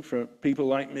crowdsourcing for people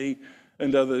like me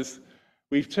and others,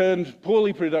 we've turned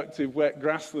poorly productive wet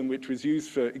grassland, which was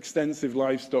used for extensive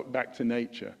livestock, back to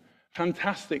nature.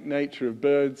 Fantastic nature of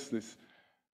birds, this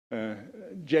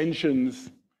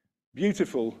gentians,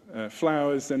 beautiful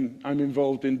flowers, and I'm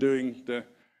involved in doing the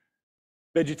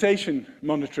vegetation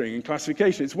monitoring and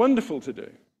classification. It's wonderful to do.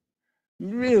 It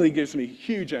really gives me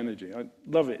huge energy. I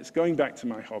love it. It's going back to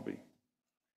my hobby.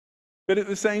 But at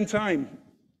the same time,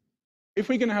 if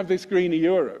we're going to have this greener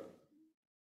Europe,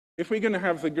 if we're going to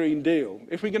have the Green Deal,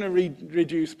 if we're going to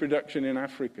reduce production in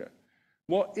Africa,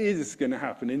 what is going to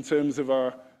happen in terms of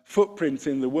our footprint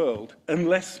in the world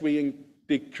unless we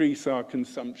decrease our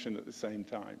consumption at the same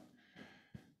time?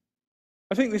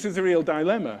 I think this is a real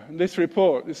dilemma. This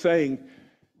report is saying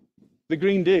the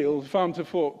Green Deal, farm to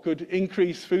fork, could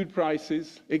increase food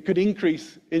prices. It could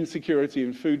increase insecurity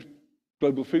in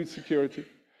global food security,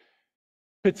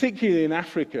 particularly in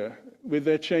Africa, with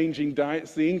their changing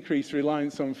diets, the increased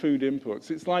reliance on food imports.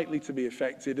 It's likely to be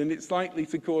affected, and it's likely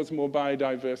to cause more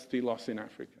biodiversity loss in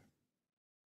Africa.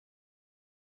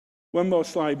 One more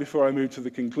slide before I move to the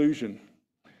conclusion.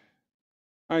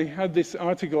 I had this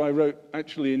article I wrote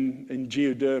actually in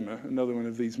Geoderma, another one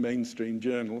of these mainstream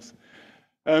journals,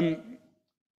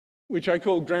 which I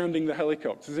call Grounding the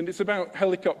Helicopters. And it's about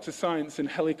helicopter science and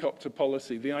helicopter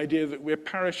policy, the idea that we're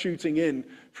parachuting in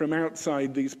from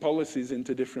outside these policies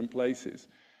into different places.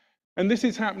 And this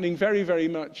is happening very, very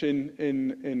much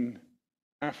in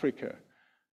Africa.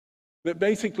 That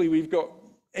basically we've got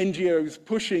NGOs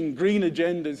pushing green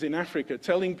agendas in Africa,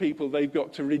 telling people they've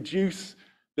got to reduce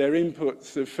their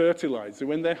inputs of fertilizer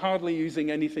when they're hardly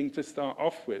using anything to start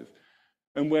off with.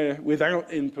 And where without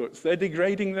inputs, they're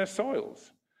degrading their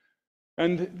soils.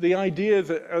 And the idea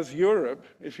that as Europe,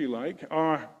 if you like,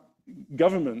 our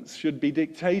governments should be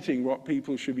dictating what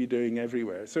people should be doing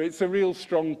everywhere. So it's a real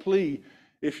strong plea,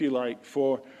 if you like,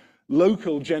 for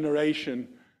local generation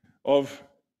of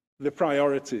the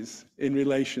priorities in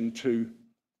relation to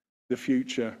the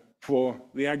future for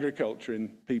the agriculture in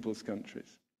people's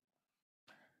countries.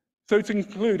 So to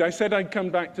conclude, I said I'd come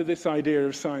back to this idea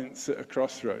of science at a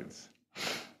crossroads.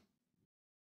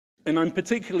 And I'm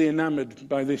particularly enamored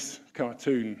by this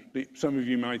cartoon that some of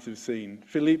you might have seen.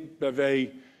 Philippe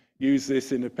Bavet used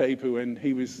this in a paper when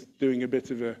he was doing a bit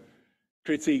of a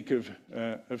critique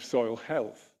of soil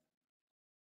health.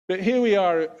 But here we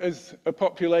are as a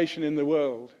population in the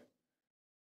world.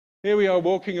 Here we are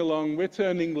walking along, we're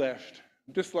turning left,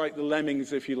 just like the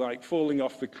lemmings, if you like, falling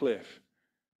off the cliff.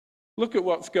 Look at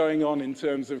what's going on in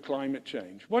terms of climate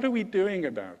change. What are we doing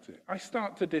about it? I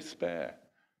start to despair.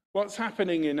 What's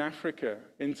happening in Africa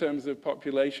in terms of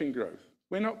population growth?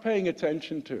 We're not paying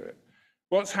attention to it.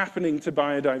 What's happening to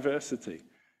biodiversity?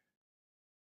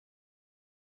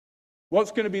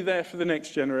 What's going to be there for the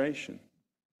next generation?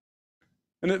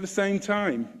 And at the same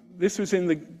time, this was in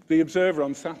the Observer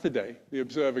on Saturday, the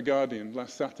Observer Guardian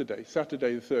last Saturday,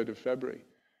 Saturday the 3rd of February.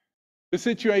 The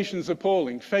situation's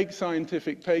appalling. Fake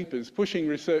scientific papers pushing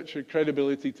researcher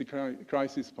credibility to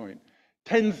crisis point.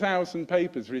 10,000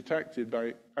 papers retracted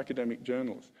by academic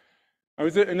journals. I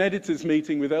was at an editors'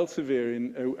 meeting with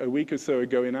Elsevier a week or so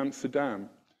ago in Amsterdam.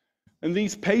 And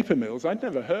these paper mills, I'd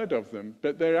never heard of them,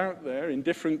 but they're out there in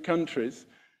different countries.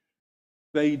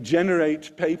 They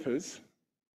generate papers,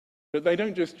 but they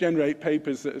don't just generate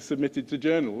papers that are submitted to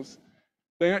journals.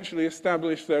 They actually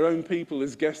establish their own people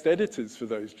as guest editors for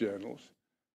those journals,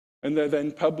 and they're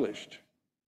then published.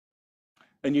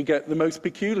 And you get the most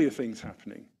peculiar things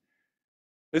happening.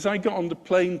 As I got on the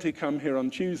plane to come here on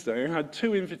Tuesday, I had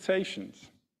 2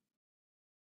 invitations.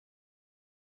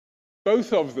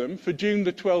 Both of them for June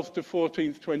the 12th to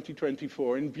 14th,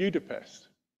 2024 in Budapest.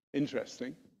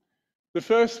 Interesting. The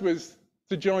first was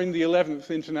to join the 11th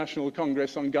International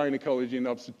Congress on Gynecology and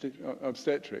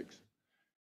Obstetrics,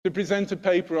 to present a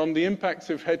paper on the impacts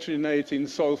of heterogeneity in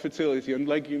soil fertility on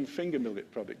legume finger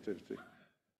millet productivity.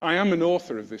 I am an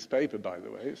author of this paper, by the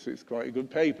way, so it's quite a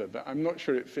good paper, but I'm not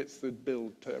sure it fits the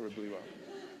bill terribly well.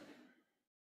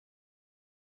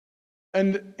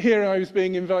 And here I was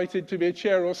being invited to be a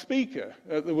chair or speaker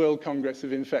at the World Congress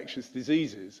of Infectious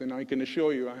Diseases, and I can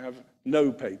assure you I have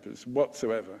no papers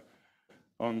whatsoever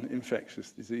on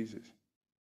infectious diseases.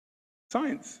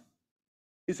 Science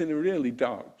is in a really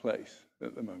dark place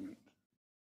at the moment.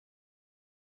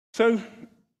 So,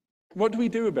 what do we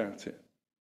do about it?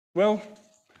 Well,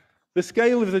 the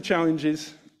scale of the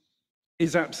challenges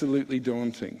is absolutely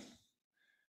daunting.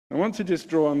 I want to just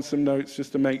draw on some notes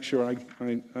just to make sure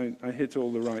I hit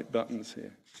all the right buttons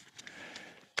here.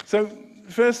 So,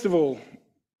 first of all,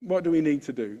 what do we need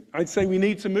to do? I'd say we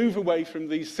need to move away from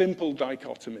these simple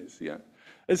dichotomies, yeah?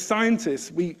 As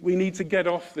scientists, we need to get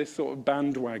off this sort of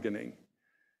bandwagoning.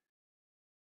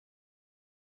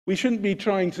 We shouldn't be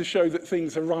trying to show that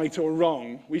things are right or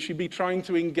wrong. We should be trying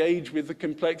to engage with the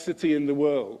complexity in the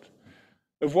world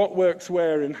of what works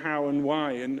where and how and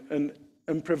why,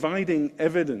 and providing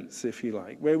evidence, if you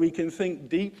like, where we can think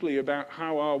deeply about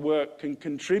how our work can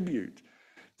contribute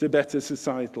to better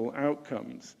societal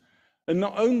outcomes. And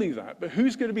not only that, but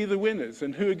who's going to be the winners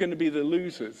and who are going to be the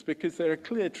losers? Because there are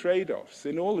clear trade-offs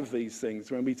in all of these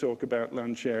things when we talk about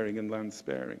land sharing and land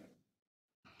sparing.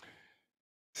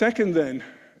 Second then,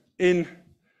 in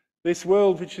this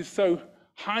world which is so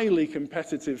highly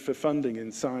competitive for funding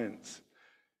in science,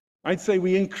 I'd say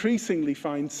we increasingly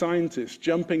find scientists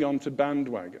jumping onto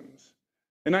bandwagons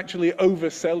and actually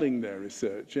overselling their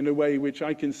research in a way which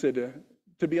I consider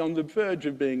to be on the verge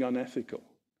of being unethical.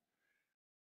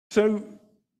 So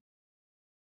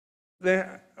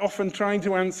they're often trying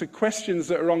to answer questions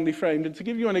that are wrongly framed. And to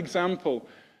give you an example,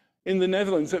 in the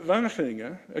Netherlands at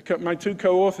Wageningen, my two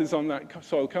co-authors on that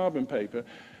soil carbon paper,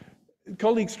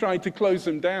 colleagues tried to close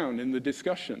them down in the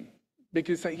discussion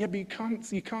because they say, yeah, but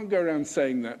you can't go around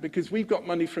saying that because we've got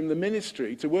money from the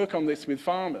ministry to work on this with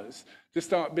farmers to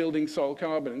start building soil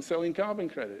carbon and selling carbon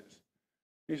credits.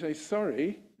 You say,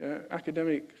 sorry,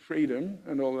 academic freedom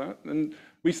and all that. And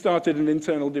we started an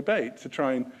internal debate to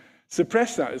try and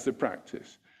suppress that as a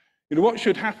practice. You know, what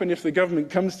should happen if the government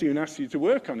comes to you and asks you to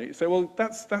work on it? You say, well,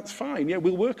 that's fine. Yeah,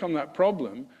 we'll work on that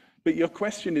problem, but your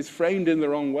question is framed in the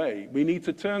wrong way. We need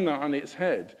to turn that on its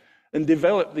head and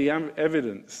develop the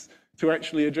evidence to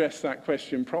actually address that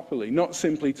question properly, not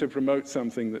simply to promote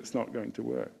something that's not going to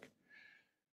work.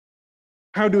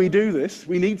 How do we do this?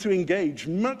 We need to engage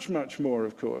much, much more,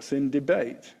 of course, in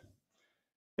debate.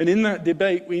 And in that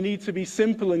debate, we need to be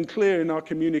simple and clear in our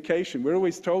communication. We're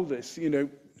always told this, you know,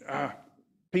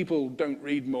 people don't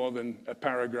read more than a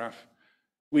paragraph.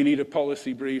 We need a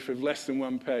policy brief of less than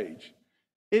 1 page.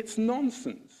 It's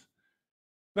nonsense.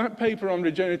 That paper on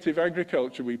regenerative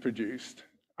agriculture we produced,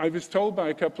 I was told by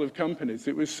a couple of companies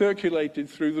it was circulated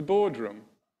through the boardroom.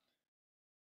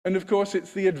 And of course,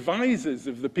 it's the advisors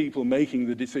of the people making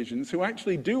the decisions who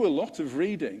actually do a lot of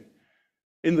reading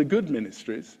in the good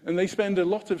ministries, and they spend a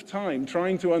lot of time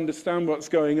trying to understand what's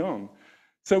going on.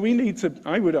 So we need to,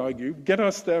 I would argue, get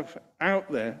our stuff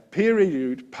out there,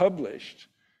 peer-reviewed, published,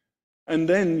 and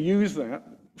then use that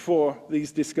for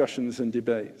these discussions and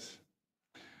debates.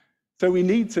 So we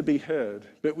need to be heard,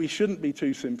 but we shouldn't be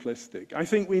too simplistic. I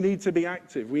think we need to be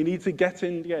active. We need to get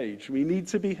engaged. We need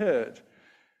to be heard.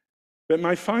 But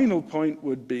my final point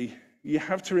would be, you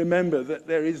have to remember that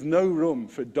there is no room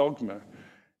for dogma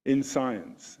in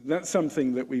science. That's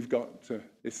something that we've got to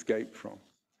escape from.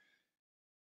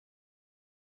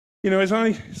 You know, as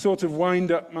I sort of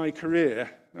wind up my career,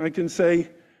 I can say,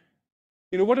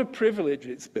 you know, what a privilege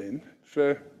it's been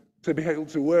to be able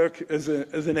to work as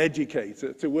an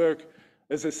educator, to work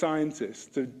as a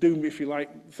scientist, to do, if you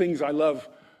like, things I love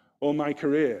all my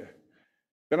career.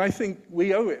 But I think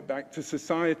we owe it back to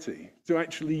society to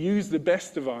actually use the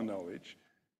best of our knowledge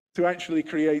to actually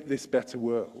create this better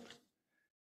world.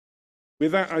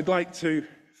 With that, I'd like to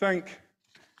thank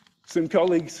some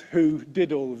colleagues who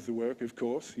did all of the work, of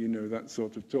course, you know that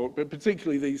sort of talk, but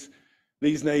particularly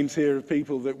these names here of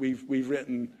people that we've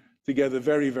written together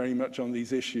very, very much on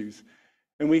these issues.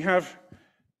 And we have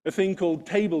a thing called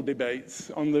table debates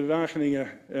on the Wageningen.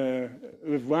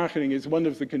 Wageningen is one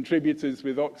of the contributors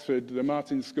with Oxford, the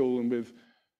Martin School, and with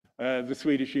the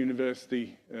Swedish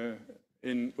University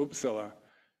in Uppsala.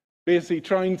 Basically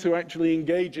trying to actually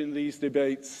engage in these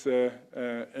debates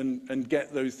and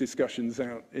get those discussions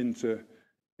out into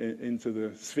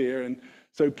the sphere. And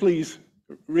so please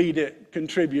read it,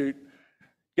 contribute,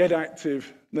 get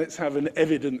active. Let's have an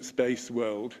evidence-based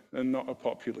world and not a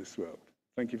populist world.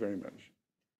 Thank you very much.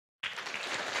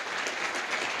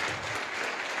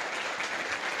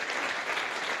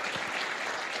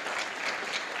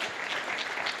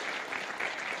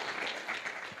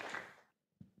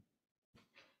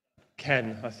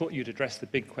 Ken, I thought you'd address the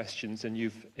big questions, and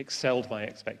you've excelled my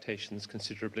expectations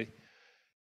considerably.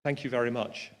 Thank you very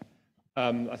much.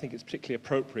 I think it's particularly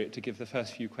appropriate to give the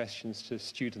first few questions to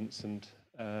students and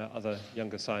other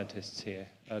younger scientists here,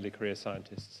 early career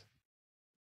scientists.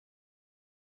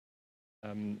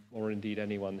 Or indeed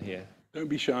anyone here. Don't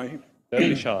be shy. Don't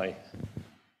be shy.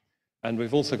 And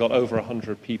we've also got over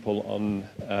 100 people on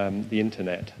the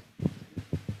internet.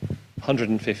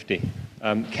 150.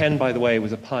 Ken, by the way,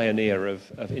 was a pioneer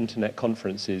of internet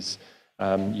conferences,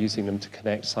 using them to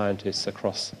connect scientists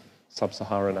across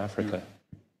sub-Saharan Africa.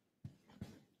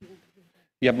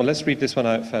 Yeah, well, let's read this one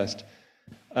out first.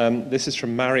 This is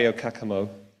from Mario Kakamo.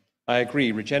 I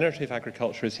agree, regenerative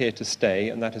agriculture is here to stay,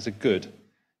 and that is a good.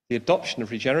 The adoption of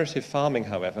regenerative farming,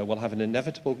 however, will have an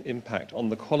inevitable impact on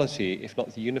the quality, if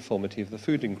not the uniformity, of the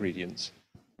food ingredients.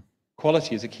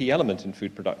 Quality is a key element in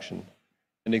food production.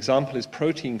 An example is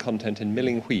protein content in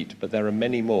milling wheat, but there are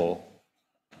many more.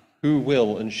 Who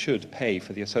will and should pay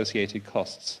for the associated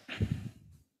costs?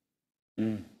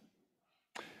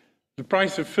 The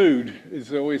price of food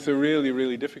is always a really,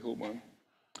 really difficult one.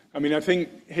 I mean, I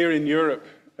think here in Europe,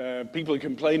 people are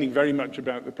complaining very much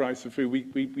about the price of food.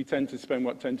 We tend to spend,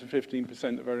 10 to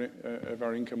 15% of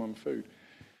our income on food.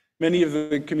 Many of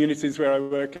the communities where I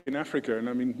work in Africa, and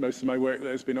I mean, most of my work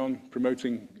there has been on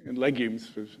promoting legumes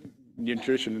for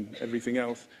nutrition and everything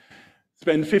else,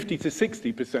 spend 50 to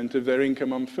 60% of their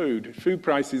income on food. If food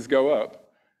prices go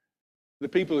up, the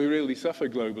people who really suffer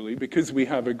globally, because we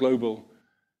have a global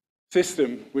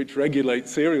system which regulates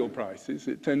cereal prices,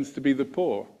 it tends to be the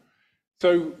poor.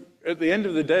 So at the end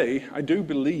of the day, I do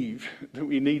believe that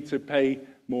we need to pay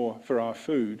more for our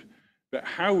food, but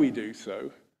how we do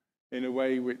so in a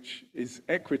way which is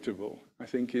equitable, I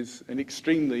think is an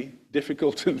extremely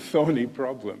difficult and thorny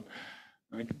problem.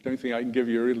 I don't think I can give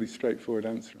you a really straightforward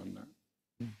answer on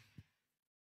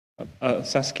that.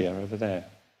 Saskia, over there.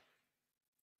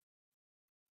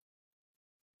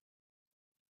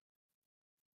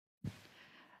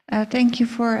 Thank you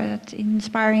for that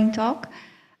inspiring talk.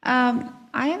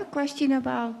 I have a question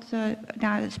about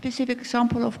a specific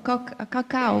example of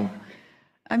cacao.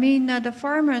 I mean, the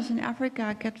farmers in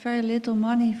Africa get very little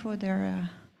money for their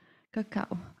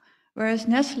cacao, whereas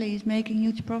Nestle is making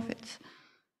huge profits.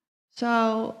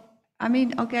 So, I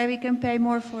mean, okay, we can pay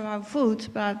more for our food,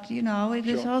 but, you know, it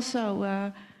is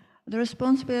also the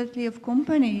responsibility of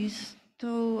companies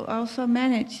to also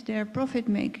manage their profit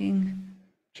making.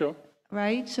 Sure.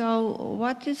 Right? So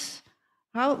what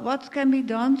can be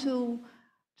done to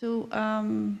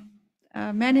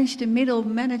manage the middle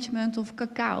management of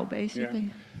cacao, basically?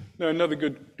 Yeah. No, another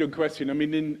good question. I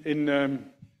mean,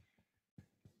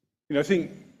 I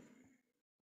think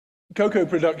cocoa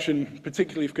production,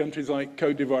 particularly for countries like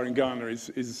Cote d'Ivoire and Ghana,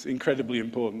 is incredibly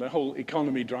important. The whole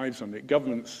economy drives on it.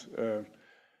 Governments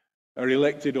are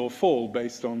elected or fall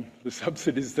based on the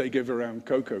subsidies they give around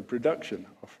cocoa production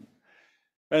often.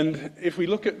 And if we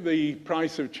look at the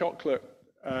price of chocolate,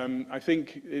 I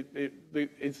think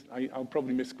I'll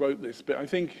probably misquote this, but I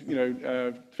think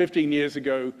 15 years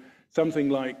ago, something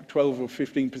like 12 or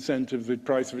 15% of the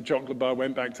price of a chocolate bar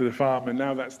went back to the farmer, and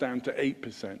now that's down to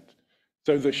 8%.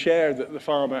 So the share that the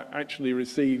farmer actually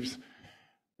receives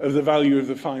of the value of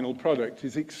the final product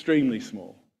is extremely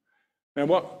small. Now,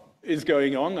 what is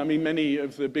going on? I mean, many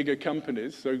of the bigger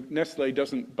companies, so Nestle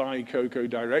doesn't buy cocoa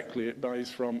directly, it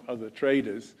buys from other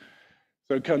traders.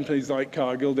 So companies like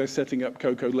Cargill, they're setting up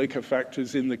cocoa liquor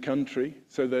factories in the country.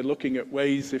 So they're looking at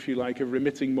ways, if you like, of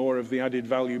remitting more of the added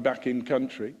value back in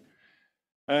country.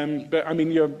 But I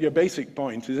mean, your basic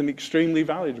point is an extremely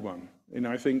valid one.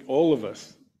 I think all of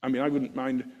us, I mean, I wouldn't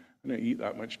mind, I don't eat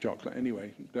that much chocolate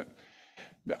anyway, but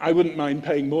I wouldn't mind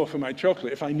paying more for my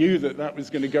chocolate if I knew that that was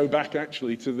going to go back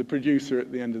actually to the producer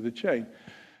at the end of the chain.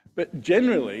 But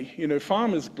generally,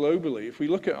 farmers globally, if we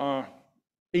look at our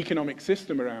economic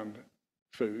system around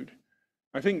food,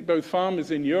 I think both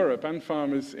farmers in Europe and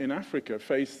farmers in Africa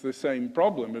face the same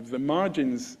problem of the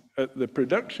margins at the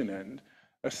production end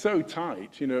are so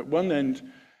tight. At one end,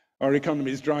 our economy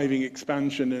is driving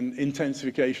expansion and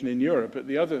intensification in Europe. At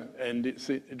the other end, it's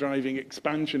driving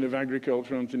expansion of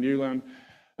agriculture onto new land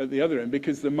at the other end,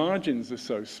 because the margins are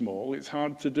so small, it's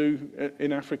hard to do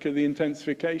in Africa the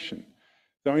intensification.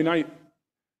 So I mean,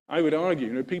 I would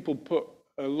argue, people put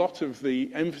a lot of the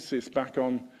emphasis back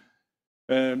on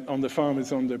the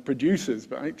farmers, on the producers,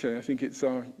 but actually I think it's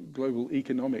our global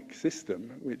economic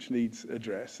system which needs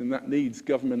address, and that needs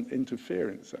government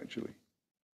interference, actually.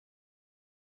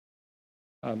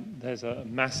 There's a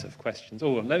mass of questions.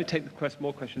 Oh, let me take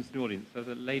more questions to the audience. So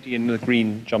the lady in the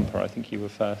green jumper, I think you were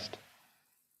first.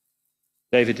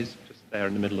 David is just there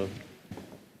in the middle of.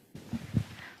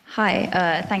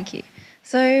 Hi, thank you.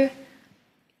 So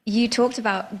you talked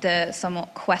about the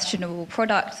somewhat questionable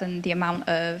products and the amount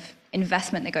of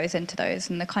investment that goes into those,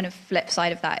 and the kind of flip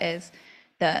side of that is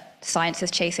that science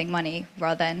is chasing money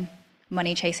rather than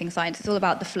money chasing science. It's all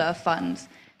about the flow of funds.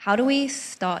 How do we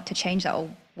start to change that, or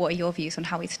what are your views on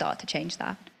how we start to change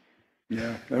that?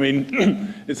 Yeah, I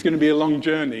mean, it's going to be a long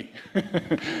journey,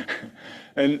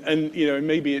 and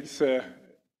maybe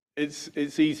it's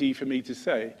easy for me to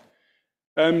say,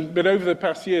 but over the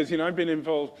past years, I've been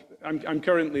involved I'm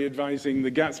currently advising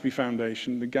the Gatsby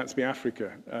Foundation, the Gatsby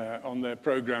Africa, on their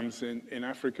programs in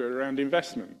Africa around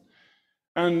investment.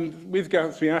 And with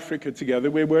Gatsby Africa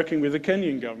together, we're working with the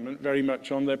Kenyan government very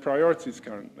much on their priorities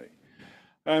currently.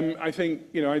 I think,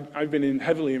 I've been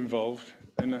heavily involved,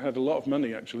 and I had a lot of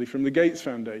money actually from the Gates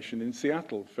Foundation in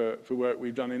Seattle for work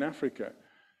we've done in Africa.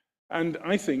 And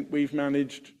I think we've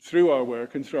managed, through our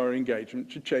work and through our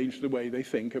engagement, to change the way they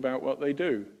think about what they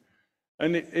do.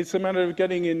 And it's a matter of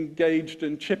getting engaged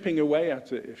and chipping away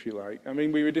at it, if you like. I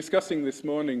mean, we were discussing this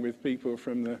morning with people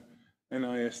from the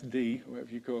NISD,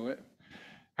 whatever you call it,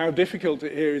 how difficult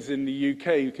it here is in the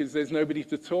UK because there's nobody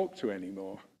to talk to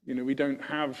anymore. We don't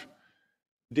have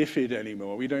DFID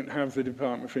anymore. We don't have the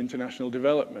Department for International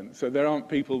Development. So there aren't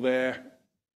people there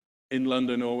in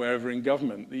London or wherever in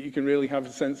government that you can really have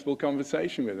a sensible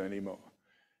conversation with anymore,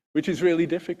 which is really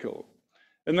difficult.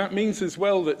 And that means as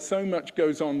well that so much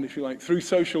goes on, if you like, through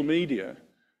social media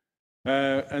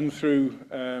and through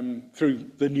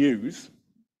the news,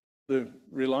 the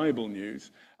reliable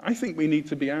news. I think we need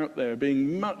to be out there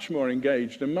being much more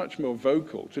engaged and much more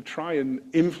vocal to try and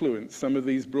influence some of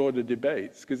these broader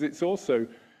debates, because it's also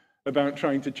about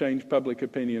trying to change public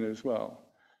opinion as well.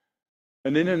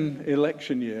 And in an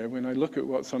election year, when I look at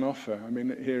what's on offer, I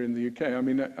mean, here in the UK, I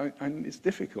mean, it's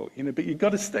difficult, but you've got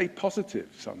to stay positive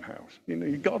somehow.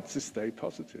 You've got to stay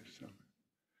positive somehow.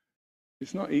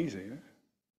 It's not easy,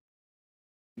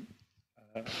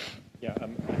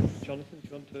 Jonathan, do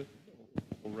you want to,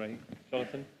 or Ray?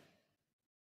 Jonathan?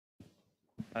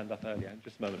 Hand up earlier,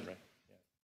 just a moment, Ray.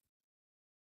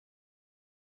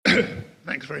 Yeah.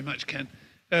 Thanks very much, Ken.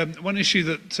 One issue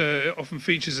that often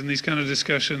features in these kind of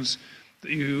discussions that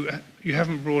you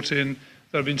haven't brought in,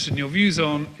 that I'm interested in your views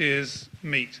on, is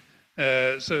meat.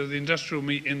 So the industrial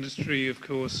meat industry, of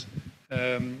course,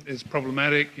 is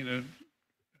problematic.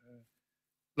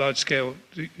 Large-scale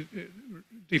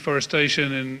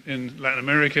deforestation in Latin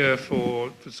America for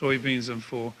soybeans and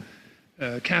for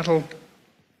cattle,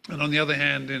 and on the other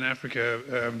hand, in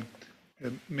Africa,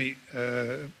 meat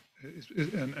and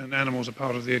animals are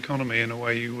part of the economy in a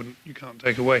way you can't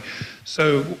take away.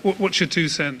 So, what's your 2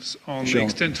 cents on the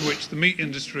extent to which the meat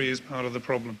industry is part of the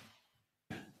problem?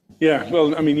 Yeah,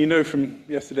 well, I mean, from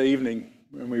yesterday evening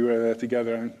when we were there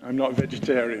together, I'm not a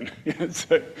vegetarian.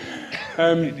 So,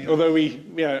 although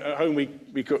at home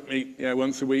we cook meat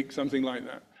once a week, something like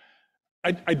that.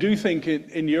 I do think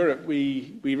in Europe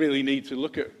we really need to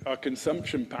look at our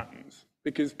consumption patterns,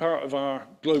 because part of our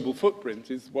global footprint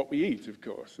is what we eat, of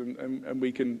course, and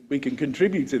we can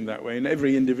contribute in that way, and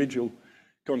every individual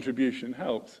contribution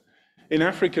helps. In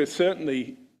Africa,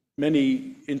 certainly,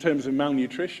 in terms of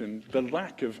malnutrition, the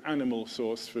lack of animal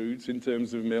source foods in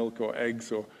terms of milk or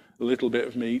eggs or a little bit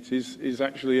of meat is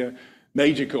actually a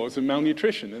major cause of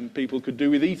malnutrition, and people could do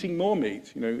with eating more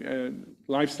meat.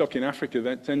 Livestock in Africa,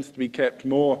 that tends to be kept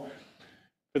more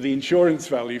for the insurance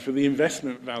value, for the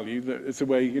investment value. That it's a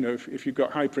way, if you've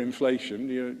got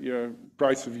hyperinflation, your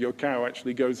price of your cow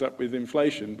actually goes up with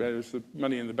inflation, whereas the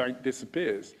money in the bank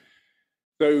disappears.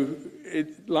 So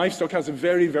livestock has a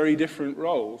very, very different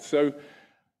role. So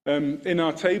in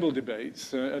our table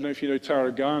debates, I don't know if you know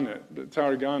Tara Garnett, but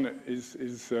Tara Garnett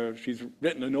she's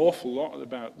written an awful lot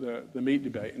about the meat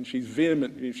debate, and she's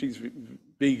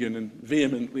vegan and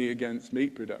vehemently against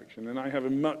meat production, and I have a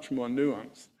much more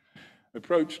nuanced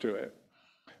approach to it.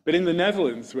 But in the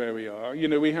Netherlands, where we are,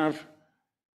 the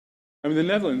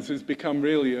Netherlands has become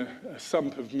really a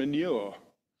sump of manure,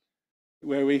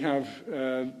 where we have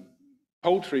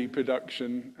poultry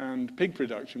production and pig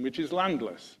production, which is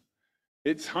landless.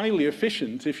 It's highly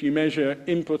efficient if you measure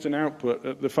input and output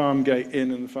at the farm gate in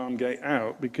and the farm gate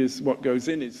out, because what goes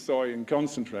in is soy and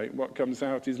concentrate. What comes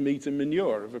out is meat and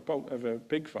manure of a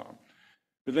pig farm.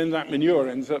 But then that manure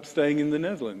ends up staying in the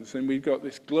Netherlands, and we've got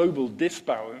this global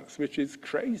disbalance, which is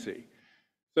crazy.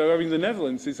 So, the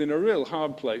Netherlands is in a real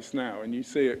hard place now, and you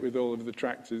see it with all of the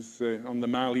tractors on the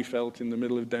Malieveld in the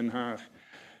middle of Den Haag,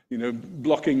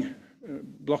 blocking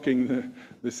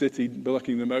the city,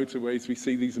 blocking the motorways. We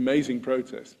see these amazing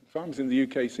protests. Farmers in the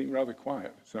UK seem rather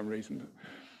quiet for some reason, but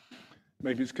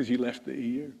maybe it's because you left the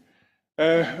EU.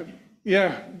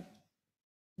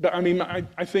 But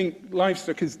I think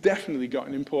livestock has definitely got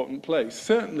an important place,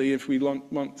 certainly if we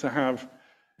want to have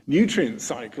nutrient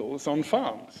cycles on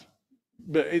farms.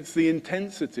 But it's the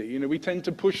intensity. We tend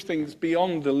to push things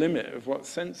beyond the limit of what's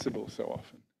sensible so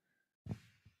often.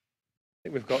 I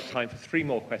think we've got time for 3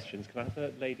 more questions. Can I have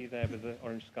the lady there with the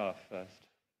orange scarf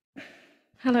first?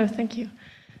 Hello, thank you.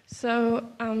 So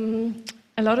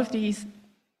a lot of these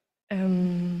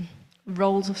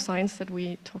roles of science that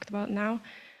we talked about now,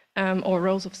 or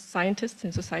roles of scientists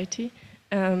in society,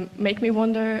 make me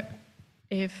wonder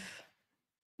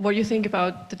what you think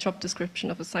about the job description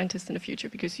of a scientist in the future,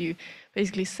 because you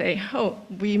basically say, oh,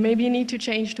 we maybe need to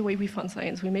change the way we fund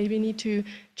science, we maybe need to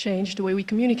change the way we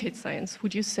communicate science.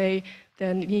 Would you say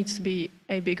there needs to be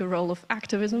a bigger role of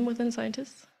activism within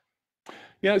scientists?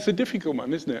 Yeah, it's a difficult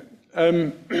one, isn't it?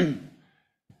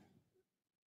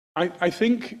 I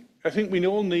think we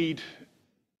all need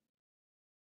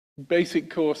basic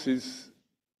courses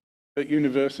at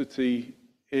university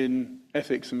in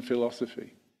ethics and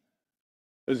philosophy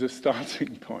as a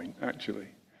starting point, actually.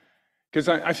 Because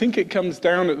I think it comes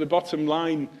down at the bottom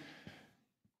line.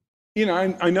 You know,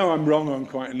 I know I'm wrong on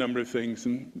quite a number of things,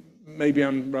 and maybe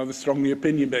I'm rather strongly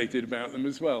opinionated about them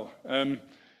as well.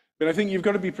 But I think you've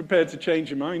got to be prepared to change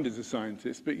your mind as a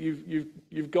scientist, but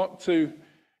you've got to,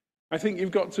 I think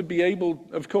you've got to be able,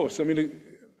 of course, I mean,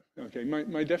 okay,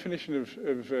 my definition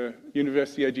of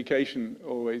university education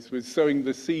always was sowing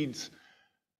the seeds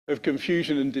of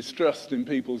confusion and distrust in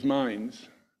people's minds.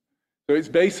 So it's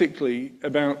basically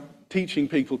about teaching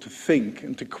people to think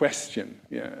and to question,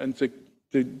 yeah, and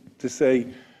to say,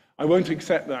 I won't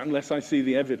accept that unless I see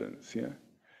the evidence, yeah.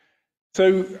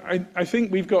 So I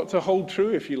think we've got to hold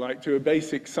true, if you like, to a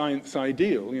basic science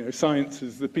ideal. You know, science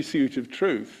is the pursuit of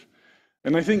truth.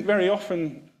 And I think very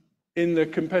often in the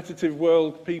competitive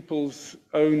world, people's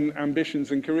own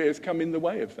ambitions and careers come in the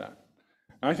way of that.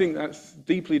 I think that's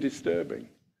deeply disturbing.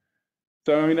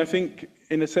 So, I mean, I think,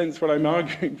 in a sense, what I'm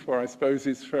arguing for, I suppose,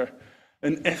 is for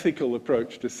an ethical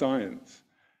approach to science.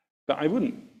 But I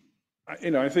wouldn't,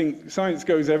 you know, I think science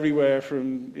goes everywhere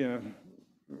from, you know,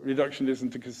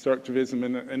 reductionism to constructivism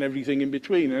and everything in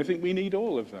between. And I think we need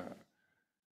all of that.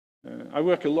 I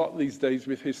work a lot these days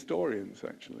with historians,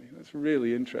 actually. That's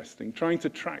really interesting, trying to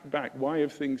track back why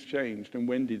have things changed and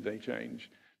when did they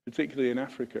change, particularly in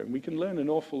Africa. And we can learn an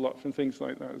awful lot from things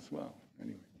like that as well.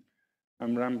 Anyway,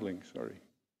 I'm rambling, sorry.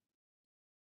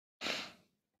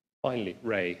 Finally,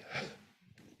 Ray.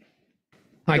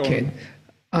 Hi, Ken.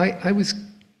 I was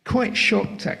quite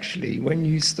shocked, actually, when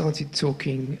you started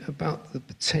talking about the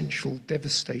potential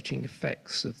devastating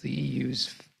effects of the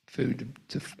EU's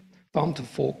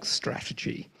farm-to-fork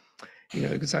strategy. You know,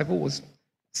 because I've always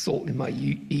thought in my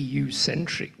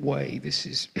EU-centric way, this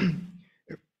is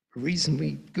a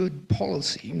reasonably good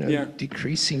policy, you know, yeah,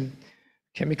 decreasing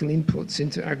chemical inputs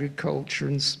into agriculture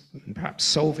and perhaps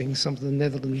solving some of the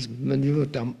Netherlands manure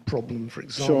dump problem, for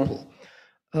example.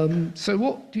 Sure. So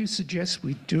what do you suggest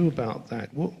we do about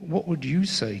that? What would you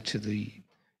say to the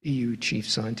EU chief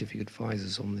scientific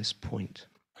advisors on this point?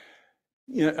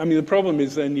 Yeah, I mean, the problem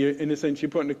is then, in a sense,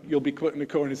 you'll be put in a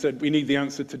corner and said, we need the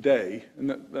answer today, and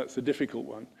that's a difficult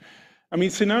one. I mean,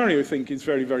 scenario thinking is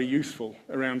very, very useful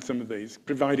around some of these,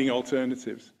 providing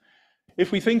alternatives.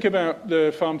 If we think about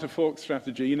the farm-to-fork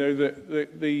strategy, you know,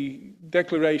 the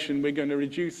declaration, we're going to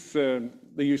reduce the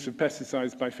use of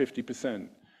pesticides by 50%.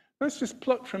 That's just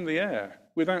plucked from the air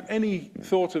without any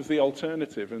thought of the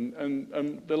alternative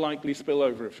and the likely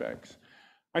spillover effects.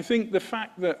 I think the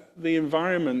fact that the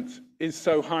environment is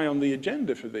so high on the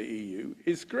agenda for the EU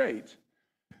is great.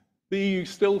 The EU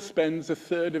still spends a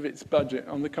third of its budget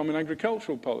on the Common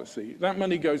Agricultural Policy. That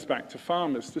money goes back to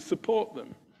farmers to support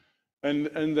them.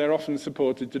 And they're often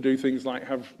supported to do things like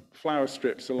have flower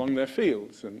strips along their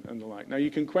fields and the like. Now,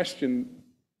 you can question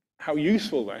how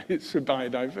useful that is for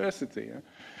biodiversity.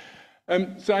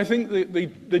 Yeah? So I think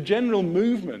the general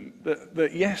movement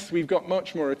that, yes, we've got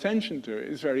much more attention to it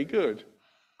is very good.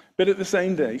 But at the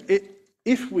same day,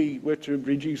 if we were to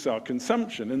reduce our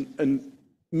consumption and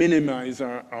minimize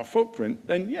our footprint,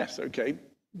 then yes, okay,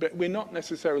 but we're not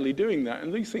necessarily doing that,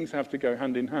 and these things have to go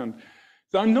hand in hand.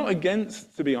 So I'm not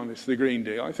against, to be honest, the Green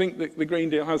Deal. I think that the Green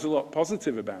Deal has a lot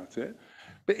positive about it,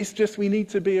 but it's just we need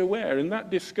to be aware, and that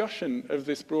discussion of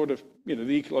this broader, you know,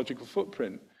 the ecological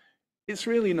footprint, it's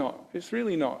really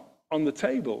not on the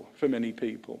table for many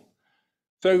people.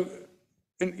 So,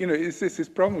 and, you know, it's this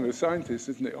problem with scientists,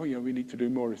 isn't it? Oh, yeah, we need to do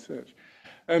more research.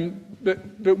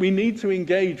 But we need to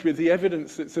engage with the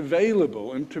evidence that's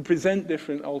available and to present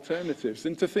different alternatives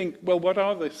and to think, well, what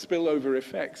are the spillover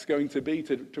effects going to be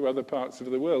to other parts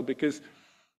of the world? Because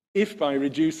if by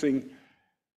reducing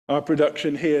our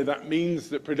production here, that means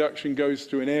that production goes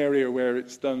to an area where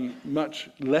it's done much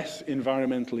less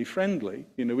environmentally friendly,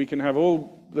 you know, we can have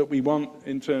all that we want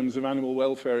in terms of animal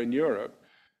welfare in Europe,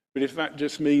 but if that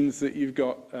just means that you've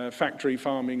got factory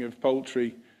farming of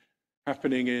poultry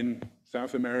happening in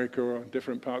South America or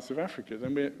different parts of Africa,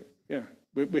 then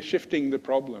we're shifting the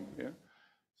problem. Yeah?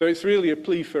 So it's really a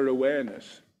plea for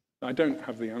awareness. I don't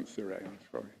have the answer, Ray, I'm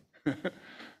sorry.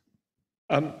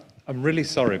 I'm really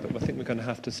sorry, but I think we're going to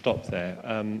have to stop there.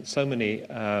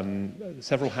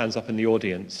 Several hands up in the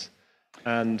audience.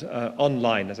 And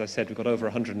online, as I said, we've got over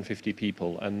 150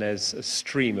 people, and there's a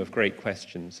stream of great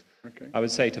questions. Okay. I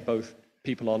would say to both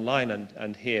people online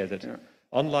and here that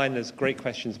online there's great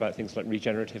questions about things like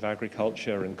regenerative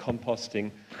agriculture and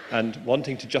composting and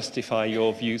wanting to justify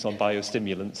your views on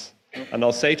biostimulants. And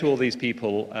I'll say to all these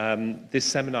people, this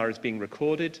seminar is being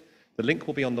recorded. The link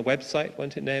will be on the website,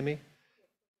 won't it, Naomi?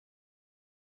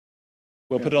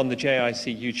 We'll put it on the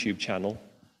JIC YouTube channel.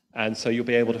 And so you'll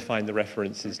be able to find the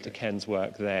references to Ken's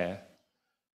work there.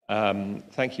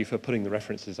 Thank you for putting the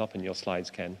references up in your slides,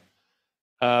 Ken.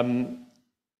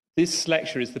 This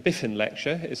lecture is the Biffen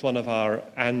lecture. It's one of our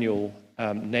annual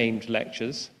named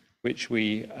lectures, which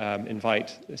we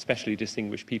invite especially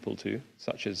distinguished people to,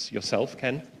 such as yourself,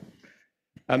 Ken.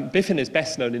 Biffen is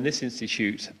best known in this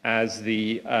institute as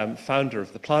the founder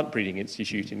of the Plant Breeding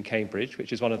Institute in Cambridge,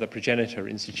 which is one of the progenitor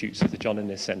institutes of the John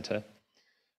Innes Centre.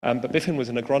 But Biffen was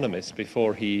an agronomist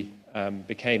before he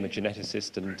became a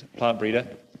geneticist and plant breeder,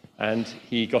 and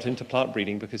he got into plant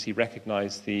breeding because he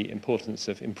recognized the importance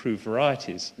of improved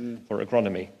varieties for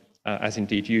agronomy, as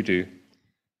indeed you do.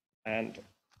 And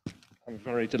I'm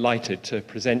very delighted to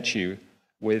present you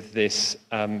with this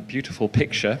beautiful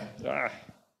picture.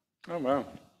 Oh, wow.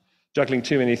 Juggling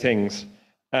too many things.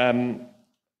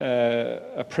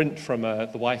 A print from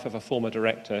the wife of a former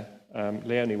director,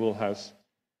 Leonie Woolhouse,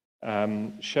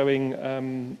 showing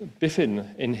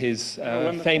Biffen in his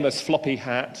famous floppy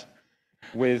hat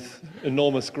with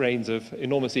enormous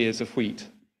ears of wheat.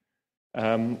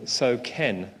 So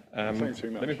Ken, Thanks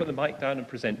very much. let me put the mic down and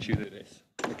present you this.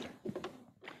 Okay.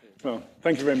 Well,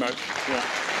 thank you very much. Yeah.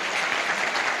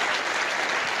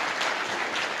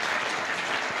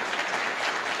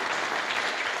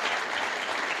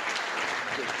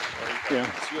 Yeah.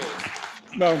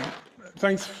 Well,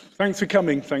 thanks for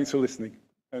coming. Thanks for listening.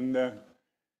 And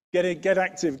get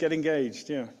active, get engaged.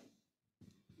 Yeah.